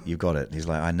like, "You've got it." He's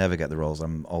like, "I never get the roles.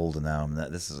 I'm older now.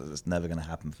 It's never going to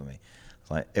happen for me." It's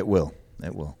like, it will.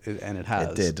 And it has.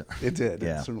 It did. It did.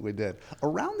 Yeah. It certainly did.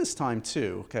 Around this time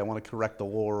too. Okay, I want to correct the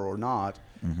lore or not.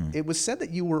 It was said that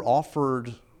you were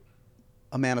offered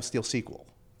a Man of Steel sequel.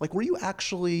 Like, were you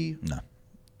actually? No.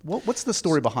 What's the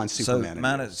story behind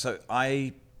Superman? So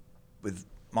with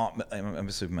Mark, I'm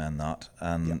a Superman nut,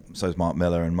 and so is Mark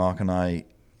Miller. And Mark and I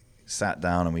sat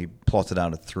down and we plotted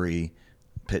out a 3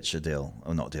 pitch a deal,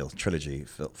 or not deal, trilogy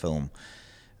film,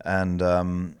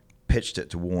 and pitched it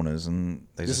to Warner's, and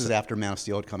This is after Man of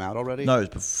Steel had come out already? No, it was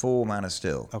before Man of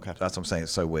Steel. Okay. That's what I'm saying.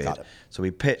 It's so weird. Got it. So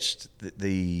we pitched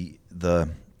the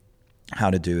how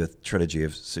to do a trilogy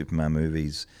of Superman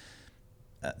movies.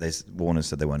 Warner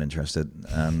said they weren't interested,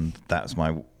 and that's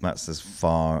as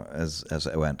far as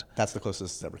it went. That's the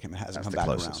closest it's ever came. It hasn't come That's the back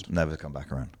closest. around. Never come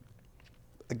back around.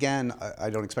 Again, I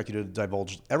don't expect you to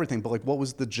divulge everything, but like, what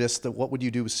was the gist? What would you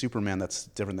do with Superman that's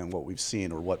different than what we've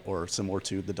seen, or similar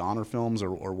to the Donner films,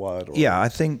 or what? Or, Yeah, I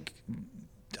think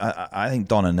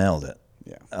Donna nailed it.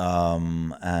 Yeah.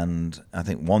 And I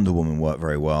think Wonder Woman worked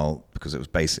very well because it was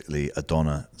basically a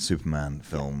Donna Superman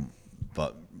film,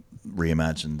 but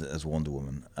reimagined as Wonder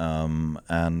Woman.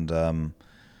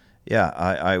 Yeah,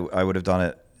 I would have done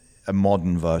it a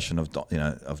modern version of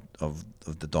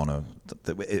the Donna,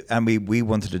 and we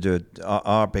wanted to do it.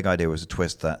 Our big idea was a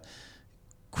twist that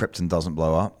Krypton doesn't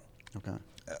blow up. Okay.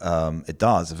 It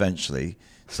does eventually.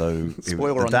 So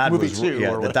Spoiler on the movie too.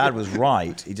 Yeah, the dad was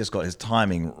right. He just got his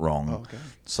timing wrong. Oh, okay.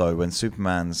 So when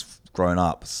Superman's grown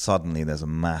up, suddenly there's a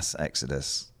mass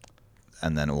exodus,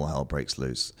 and then all hell breaks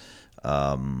loose.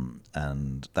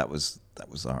 And that was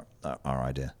our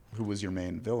idea. Who was your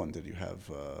main villain? Did you have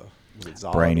was it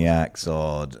Zod? Brainiac,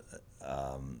 Zod,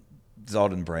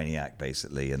 Zod and Brainiac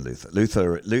basically, and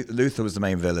Luthor. Luthor was the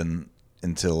main villain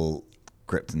until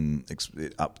Krypton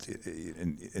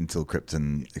until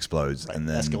Krypton explodes, Right. and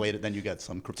then Escalated. Then you get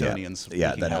some Kryptonians. Yeah,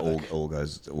 wreaking then havoc. it all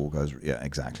goes. Yeah,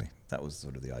 exactly. That was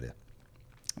sort of the idea.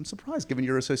 I'm surprised, given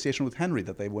your association with Henry,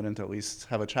 that they wouldn't at least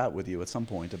have a chat with you at some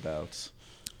point about.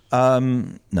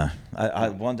 No, I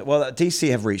wonder. Well, DC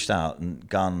have reached out, and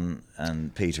Gunn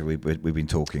and Peter, we've been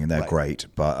talking, and they're Right. great.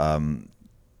 But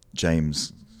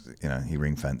James, he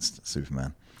ring fenced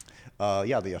Superman.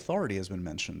 Yeah, the Authority has been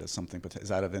mentioned as something. But is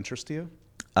that of interest to you?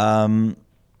 I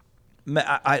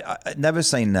never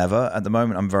say never. At the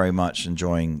moment, I'm very much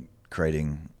enjoying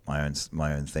creating my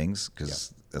own things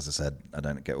because, as I said, I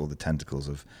don't get all the tentacles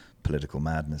of political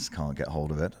madness. Can't get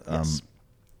hold of it. Yes.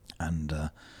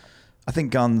 I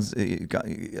think Gunn's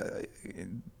the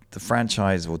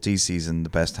franchise or DC's in the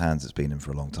best hands it's been in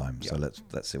for a long time. So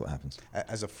let's see what happens.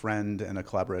 As a friend and a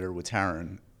collaborator with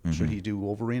Taron, should he do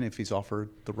Wolverine if he's offered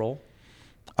the role?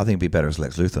 I think it'd be better as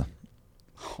Lex Luthor.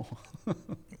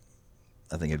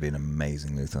 I think it'd be an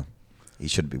amazing Luthor. He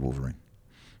shouldn't be Wolverine.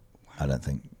 I don't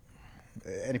think.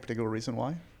 Any particular reason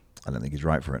why? I don't think he's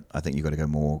right for it. I think you've got to go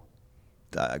more.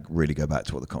 Really go back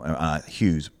to what the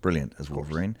Hugh's brilliant as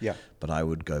Wolverine. Yeah. But I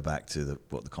would go back to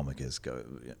what the comic is. Go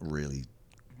really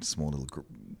small little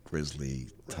grizzly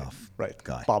tough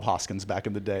guy. Bob Hoskins back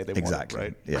in the day. They Exactly.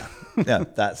 Wanted, Yeah. Yeah.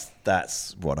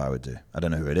 That's what I would do. I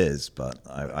don't know who it is, but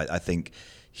I think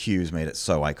Hugh's made it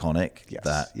so iconic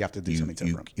that you have to do something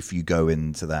different. If you go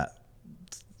into that,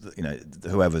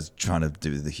 whoever's trying to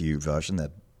do the Hugh version,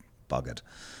 they're buggered.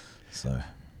 So.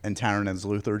 And Taron as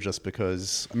Luthor, just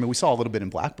because we saw a little bit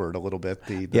in Blackbird, a little bit.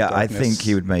 The I darkness. think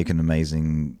he would make an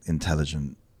amazing,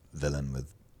 intelligent villain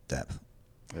with depth.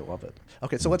 I love it.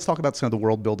 Okay, so let's talk about some of the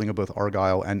world building of both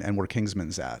Argyle and where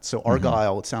Kingsman's at. So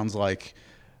Argyle, it sounds like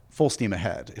full steam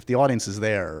ahead. If the audience is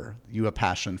there, you have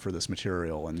passion for this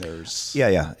material, and there's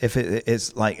If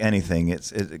it's like anything,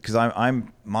 it's because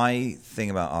I'm my thing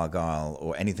about Argyle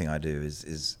or anything I do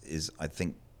is I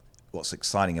think what's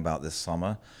exciting about this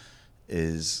summer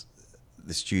is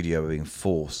the studio being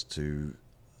forced to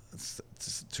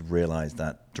realize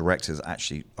that directors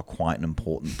actually are quite an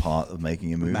important part of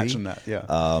making a movie. Imagine that, yeah.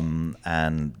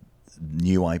 And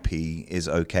new IP is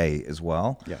okay as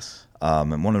well. Yes.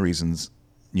 And one of the reasons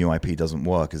new IP doesn't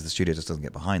work is the studio just doesn't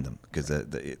get behind them because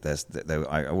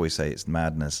I always say it's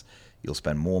madness. You'll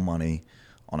spend more money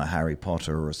on a Harry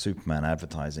Potter or a Superman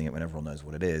advertising it when everyone knows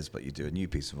what it is, but you do a new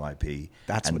piece of IP.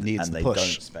 That's what needs and the they push.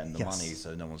 don't spend the money,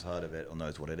 so no one's heard of it or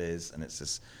knows what it is, and it's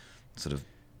this sort of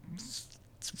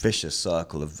vicious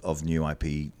circle of new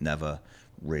IP never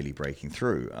really breaking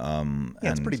through.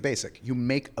 It's pretty basic. You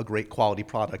make a great quality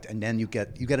product, and then you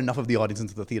get enough of the audience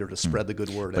into the theater to spread the good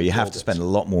word. But you have to spend a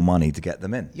lot more money to get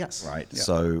them in. Yes. Right. Yeah.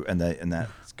 So and that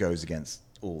goes against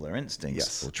all their instincts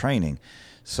Yes. or training.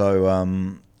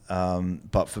 So,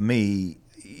 but for me,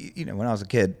 when I was a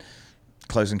kid,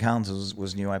 Close Encounters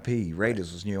was new IP.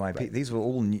 Raiders was new IP. Right. These were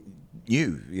all new.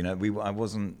 I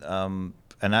wasn't.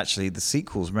 And actually, the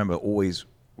sequels, remember, always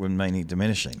were mainly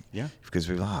diminishing. Yeah. Because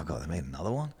we were like, oh god, they made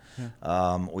another one.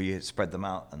 Yeah. Or you spread them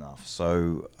out enough.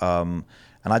 So,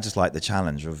 and I just like the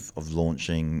challenge of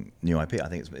launching new IP. I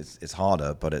think it's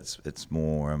harder, but it's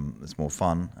more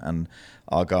fun. And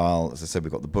Argyle, as I said,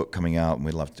 we've got the book coming out, and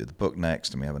we'd love to do the book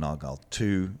next, and we have an Argyle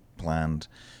 2 planned.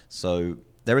 So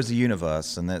there is a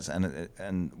universe,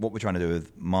 and what we're trying to do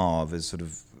with Marv is sort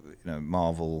of,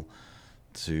 Marvel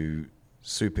to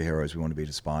superheroes we want to be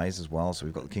to spies as well. So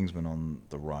we've got the Kingsman on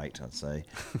the right, I'd say,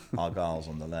 Argyle's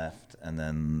on the left, and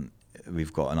then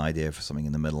we've got an idea for something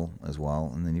in the middle as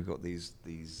well. And then you've got these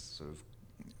sort of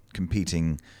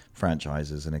competing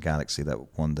franchises in a galaxy that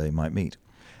one day might meet.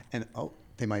 And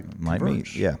they might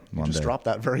meet. Yeah, you just dropped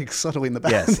that very subtly in the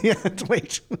back. Yes. Yeah.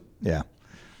 Wait. Yeah.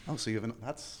 Oh, so you haven't?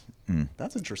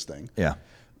 That's interesting. Yeah.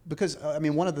 Because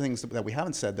one of the things that we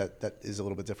haven't said that is a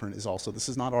little bit different is also this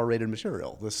is not R-rated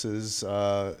material. This is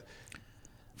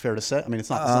fair to say. It's not. It's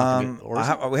not gonna be,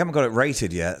 or we haven't got it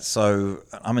rated yet, so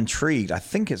I'm intrigued. I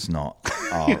think it's not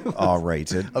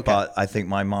R-rated, okay. But I think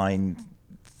my mind.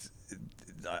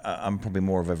 I'm probably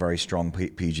more of a very strong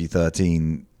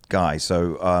PG-13 guy,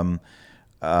 so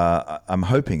I'm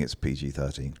hoping it's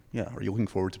PG-13. Yeah, are you looking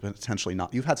forward to potentially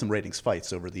not? You've had some ratings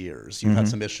fights over the years. You've had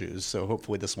some issues, so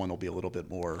hopefully this one will be a little bit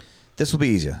more. This will be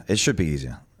easier. It should be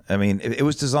easier. It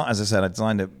was designed, as I said, I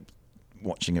designed it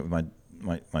watching it with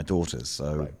my daughters,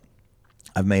 so right.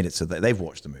 I've made it so that they've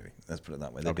watched the movie. Let's put it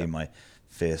that way. They've been my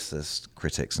fiercest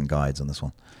critics and guides on this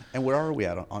one. And where are we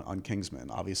at on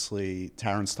Kingsman? Obviously,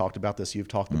 Taron's talked about this. You've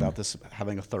talked about this,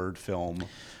 having a third film.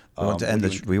 We want to end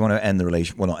the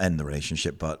relation. Well, not end the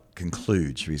relationship, but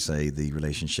conclude, should we say, the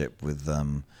relationship with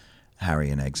Harry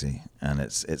and Eggsy. And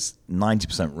it's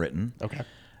 90% written. Okay.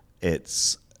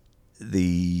 It's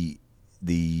the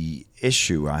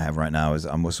issue I have right now is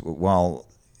while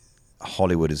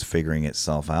Hollywood is figuring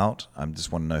itself out, I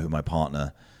just want to know who my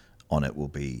partner on it will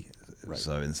be. Right.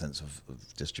 So in the sense of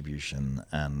distribution,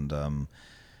 and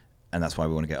that's why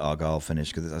we want to get Argyle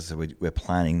finished, because as I said, we're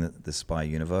planning the spy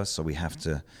universe, so we have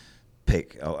to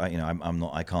pick.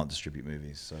 I can't distribute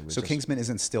movies. So Kingsman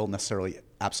isn't still necessarily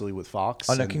absolutely with Fox.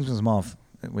 Oh no, Kingsman's Marv.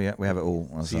 We have it all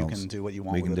ourselves. So you can do what you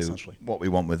want. We can do essentially what we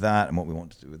want with that, and what we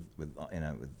want to do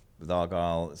with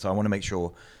Argyle. So I want to make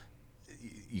sure.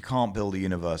 You can't build a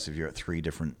universe if you're at 3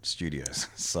 different studios.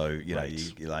 So you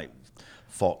like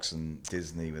Fox and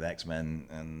Disney with X-Men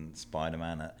and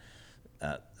Spider-Man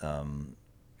at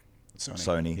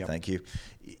Sony. Yep. Thank you.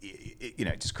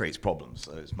 It just creates problems.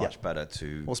 So it's much better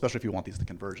to. Well, especially if you want these to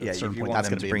converge. Yeah, if you want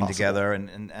them to bring together,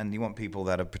 and you want people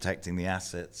that are protecting the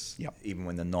assets, even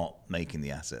when they're not making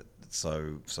the asset.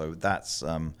 So that's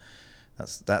one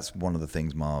of the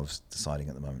things Marv's deciding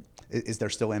at the moment. Is there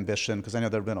still ambition? Because I know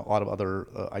there have been a lot of other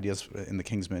ideas in the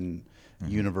Kingsman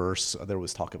universe. There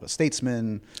was talk of a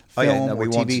Statesman film or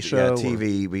TV show. Yeah,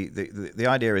 TV. The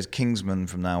idea is Kingsman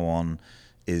from now on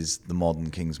is the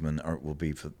modern Kingsman, or it will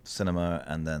be for cinema,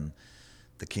 and then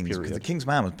the Kingsman. Because the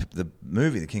Kingsman the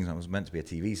movie. The Kingsman was meant to be a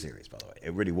TV series, by the way.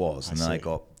 It really was, and then I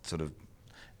got sort of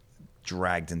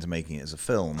dragged into making it as a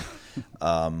film.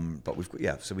 But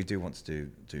so we do want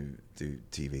to do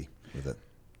TV with it.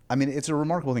 It's a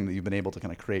remarkable thing that you've been able to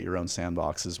kind of create your own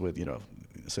sandboxes with,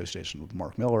 association with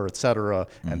Mark Miller, et cetera,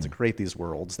 and to create these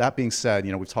worlds. That being said,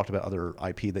 we've talked about other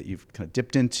IP that you've kind of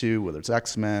dipped into, whether it's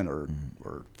X-Men or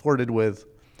flirted with.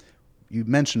 You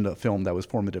mentioned a film that was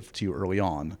formative to you early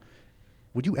on.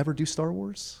 Would you ever do Star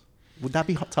Wars? Would that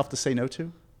be tough to say no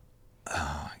to?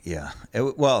 Yeah.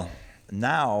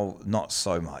 Now, not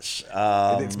so much.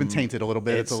 It's been tainted a little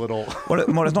bit. It's a little. Well,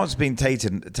 it's not just been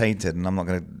tainted, and I'm not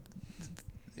going to.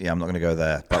 Yeah, I'm not going to go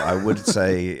there, but I would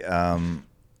say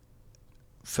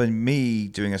for me,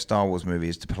 doing a Star Wars movie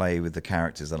is to play with the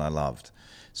characters that I loved.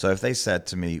 So if they said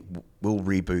to me, we'll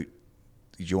reboot,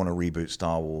 do you want to reboot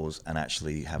Star Wars and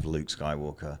actually have Luke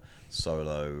Skywalker,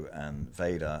 Solo, and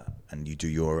Vader, and you do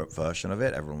your version of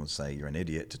it, everyone would say you're an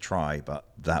idiot to try, but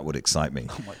that would excite me.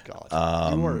 Oh my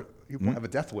God. You have a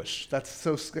death wish. That's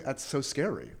so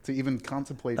scary to even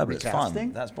contemplate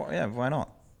recasting. It's fun. Why not?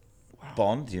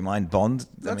 Bond, do you mind Bond?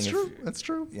 That's true. That's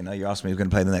true. You asked me who's going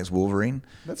to play the next Wolverine.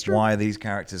 That's true. Why are these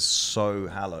characters so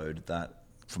hallowed that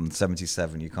from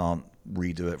 '77 you can't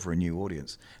redo it for a new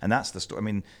audience? And that's the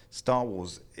story. Star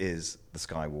Wars is the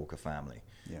Skywalker family.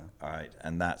 Yeah. All right,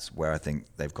 and that's where I think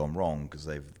they've gone wrong, because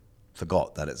they've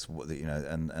forgot that it's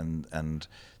and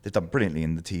they've done brilliantly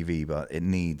in the TV, but it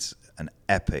needs an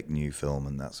epic new film,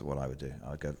 and that's what I would do. I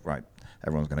would go, right,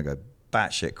 everyone's going to go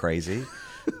batshit crazy,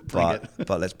 but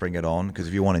let's bring it on, because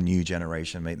if you want a new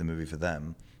generation, make the movie for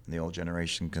them, and the old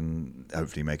generation can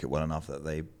hopefully make it well enough that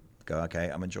they go, okay,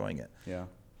 I'm enjoying it. Yeah.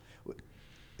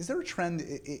 Is there a trend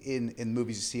in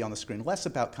movies you see on the screen, less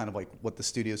about kind of like what the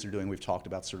studios are doing? We've talked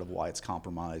about sort of why it's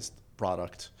compromised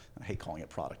product. I hate calling it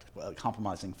product,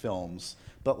 compromising films,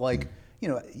 but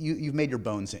you've made your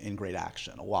bones in great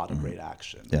action, a lot of great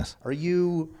action. Yes. Are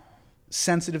you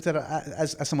sensitive to that?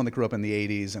 As someone that grew up in the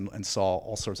 80s and saw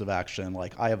all sorts of action,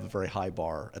 like I have a very high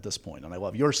bar at this point, and I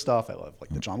love your stuff. I love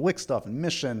like the John Wick stuff and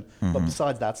Mission. But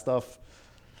besides that stuff,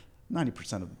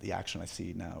 90% of the action I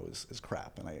see now is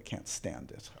crap, and I can't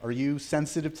stand it. Are you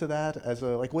sensitive to that? As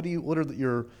a like, what are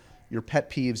your pet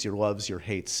peeves, your loves, your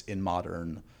hates in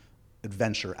modern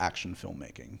adventure action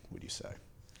filmmaking? Would you say?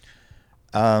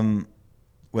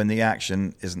 When the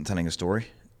action isn't telling a story,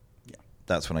 Yeah.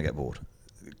 that's when I get bored.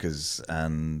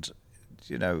 Even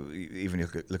if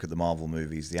you look at the Marvel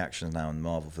movies, the action now in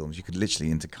Marvel films, you could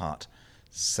literally intercut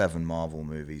 7 Marvel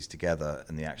movies together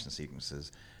in the action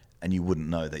sequences, and you wouldn't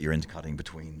know that you're intercutting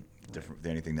between different. The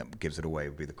only thing that gives it away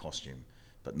would be the costume,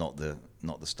 but not the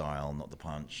style, not the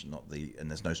punch, and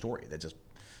there's no story.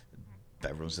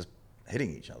 Everyone's just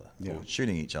hitting each other, or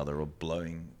shooting each other, or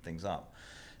blowing things up.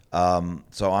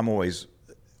 So I'm always,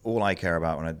 all I care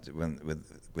about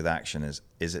with action is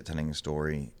it telling a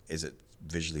story? Is it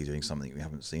visually doing something we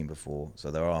haven't seen before?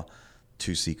 So there are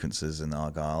 2 sequences in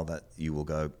Argyle that you will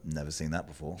go, never seen that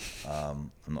before.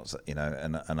 I'm not,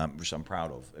 which I'm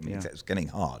proud of. I mean, it's getting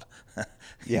hard.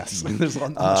 Yes, there's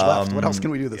not much left. What else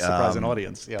can we do that's surprise an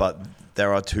audience? Yeah. But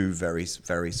there are 2 very,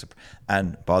 very,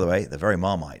 and by the way, they're very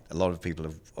Marmite. A lot of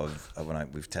people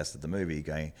we've tested the movie,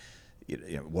 going,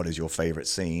 what is your favorite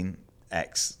scene?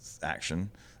 X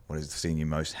action. What is the scene you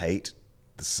most hate?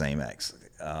 The same X.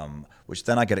 Which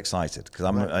then I get excited because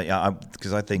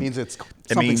I think it means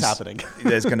something's happening.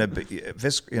 There's going to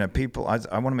be people. I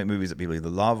want to make movies that people either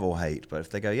love or hate. But if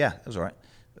they go, yeah, it was all right,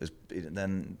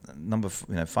 then number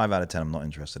 5 out of 10, I'm not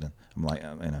interested in. I'm like,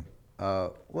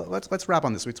 Well, let's wrap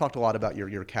on this. We talked a lot about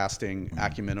your casting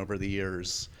acumen over the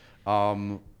years.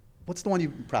 What's the one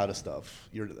you're proudest of?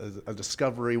 A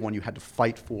discovery, one you had to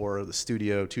fight for. The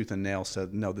studio, tooth and nail,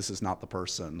 said, no, this is not the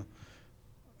person.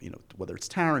 Whether it's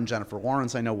Taron, Jennifer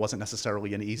Lawrence, I know wasn't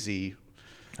necessarily an easy.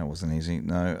 That wasn't easy.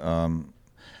 No.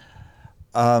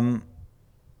 I'm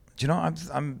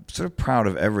sort of proud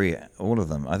of all of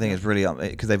them. I think it's really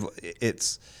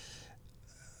because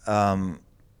Have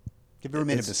you ever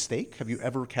made a mistake? Have you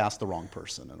ever cast the wrong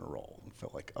person in a role and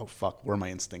felt like, oh fuck, where are my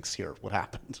instincts here? What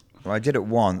happened? Well, I did it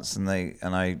once, and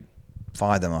I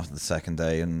fired them after the second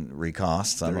day and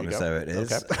recast. So I'm not going to say what it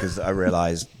is because I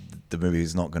realized the movie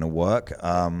is not going to work.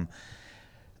 And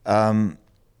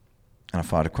I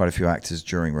fired quite a few actors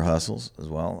during rehearsals as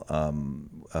well.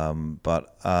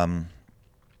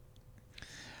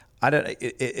 I don't.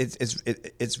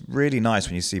 It's really nice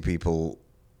when you see people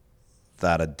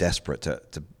that are desperate to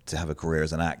have a career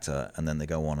as an actor, and then they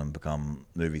go on and become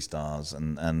movie stars,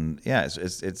 and yeah,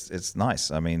 it's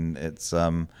nice. I mean, it's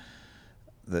some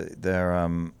of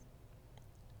them.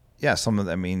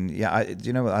 I mean,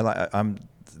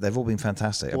 they've all been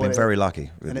fantastic. I've been very lucky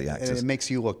with the actors. And it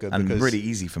makes you look good, and really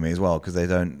easy for me as well because I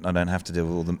don't have to deal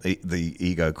with all the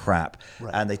ego crap,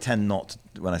 and they tend not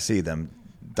to, when I see them,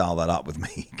 dial that up with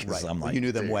me because I'm like, you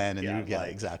knew them when, and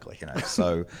exactly.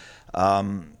 So,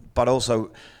 but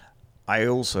also, I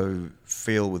also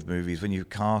feel with movies when you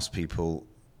cast people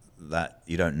that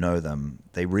you don't know them,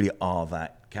 they really are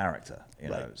that character.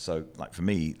 So like for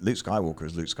me, Luke Skywalker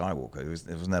is Luke Skywalker. It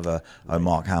was never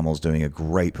Mark Hamill's doing a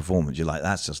great performance. You're like,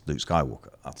 that's just Luke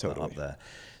Skywalker up there.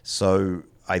 So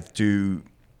I do.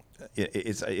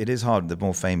 It is hard. The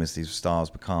more famous these stars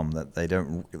become, that they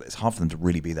don't. It's hard for them to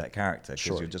really be that character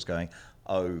because you're just going,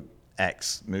 oh,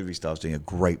 X movie star's doing a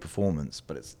great performance,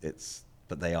 but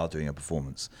but they are doing a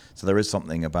performance. So there is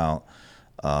something about.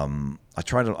 I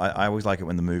always like it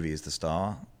when the movie is the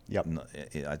star. Yep.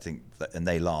 I think and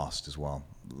they last as well,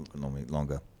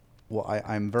 longer. Well,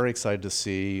 I'm very excited to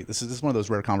see. This is one of those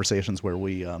rare conversations where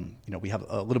we have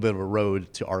a little bit of a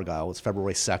road to Argyle. It's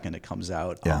February 2nd. It comes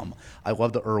out. Yeah. I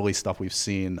love the early stuff we've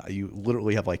seen. You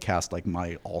literally have cast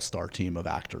my all-star team of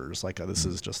actors. This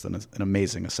is just an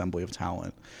amazing assembly of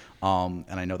talent. And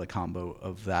I know the combo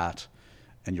of that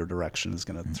and your direction is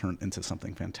going to turn into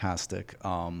something fantastic.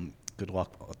 Good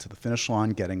luck to the finish line,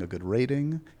 getting a good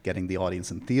rating, getting the audience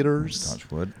in theaters.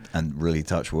 Touch wood. And really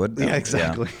touch wood. Yeah,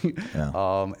 exactly.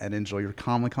 Yeah. And enjoy your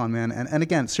Comic-Con, man. And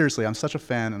again, seriously, I'm such a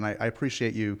fan, and I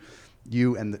appreciate you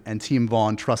and Team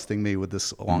Vaughn trusting me with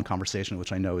this long conversation,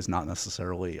 which I know is not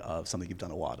necessarily something you've done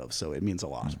a lot of, so it means a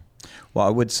lot. Well, I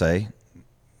would say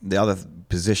the other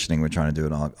positioning we're trying to do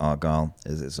at Argyle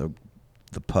is it's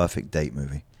the perfect date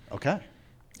movie. Okay.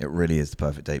 It really is the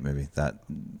perfect date movie. That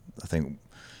I think.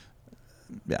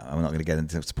 Yeah, I'm not going to get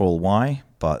into spoil why,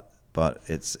 but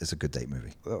it's a good date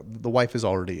movie. The wife is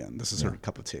already in. This is her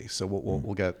cup of tea, so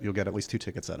you'll get at least 2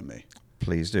 tickets out of me.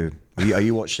 Please do. Are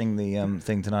you watching the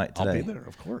thing today? I'll be there,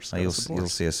 of course. You'll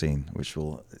see a scene which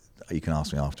will. you can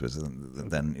ask me afterwards,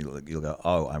 and then you'll go,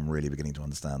 oh, I'm really beginning to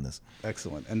understand this.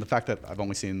 Excellent. And the fact that I've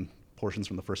only seen portions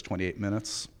from the first 28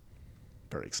 minutes,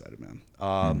 very excited,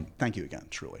 man. Thank you again,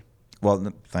 truly.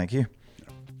 Well, thank you.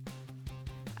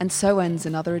 And so ends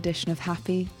another edition of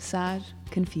Happy, Sad,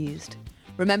 Confused.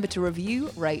 Remember to review,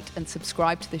 rate, and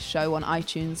subscribe to this show on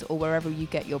iTunes or wherever you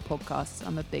get your podcasts.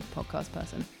 I'm a big podcast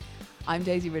person. I'm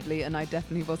Daisy Ridley, and I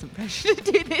definitely wasn't pressured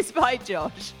to do this by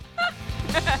Josh.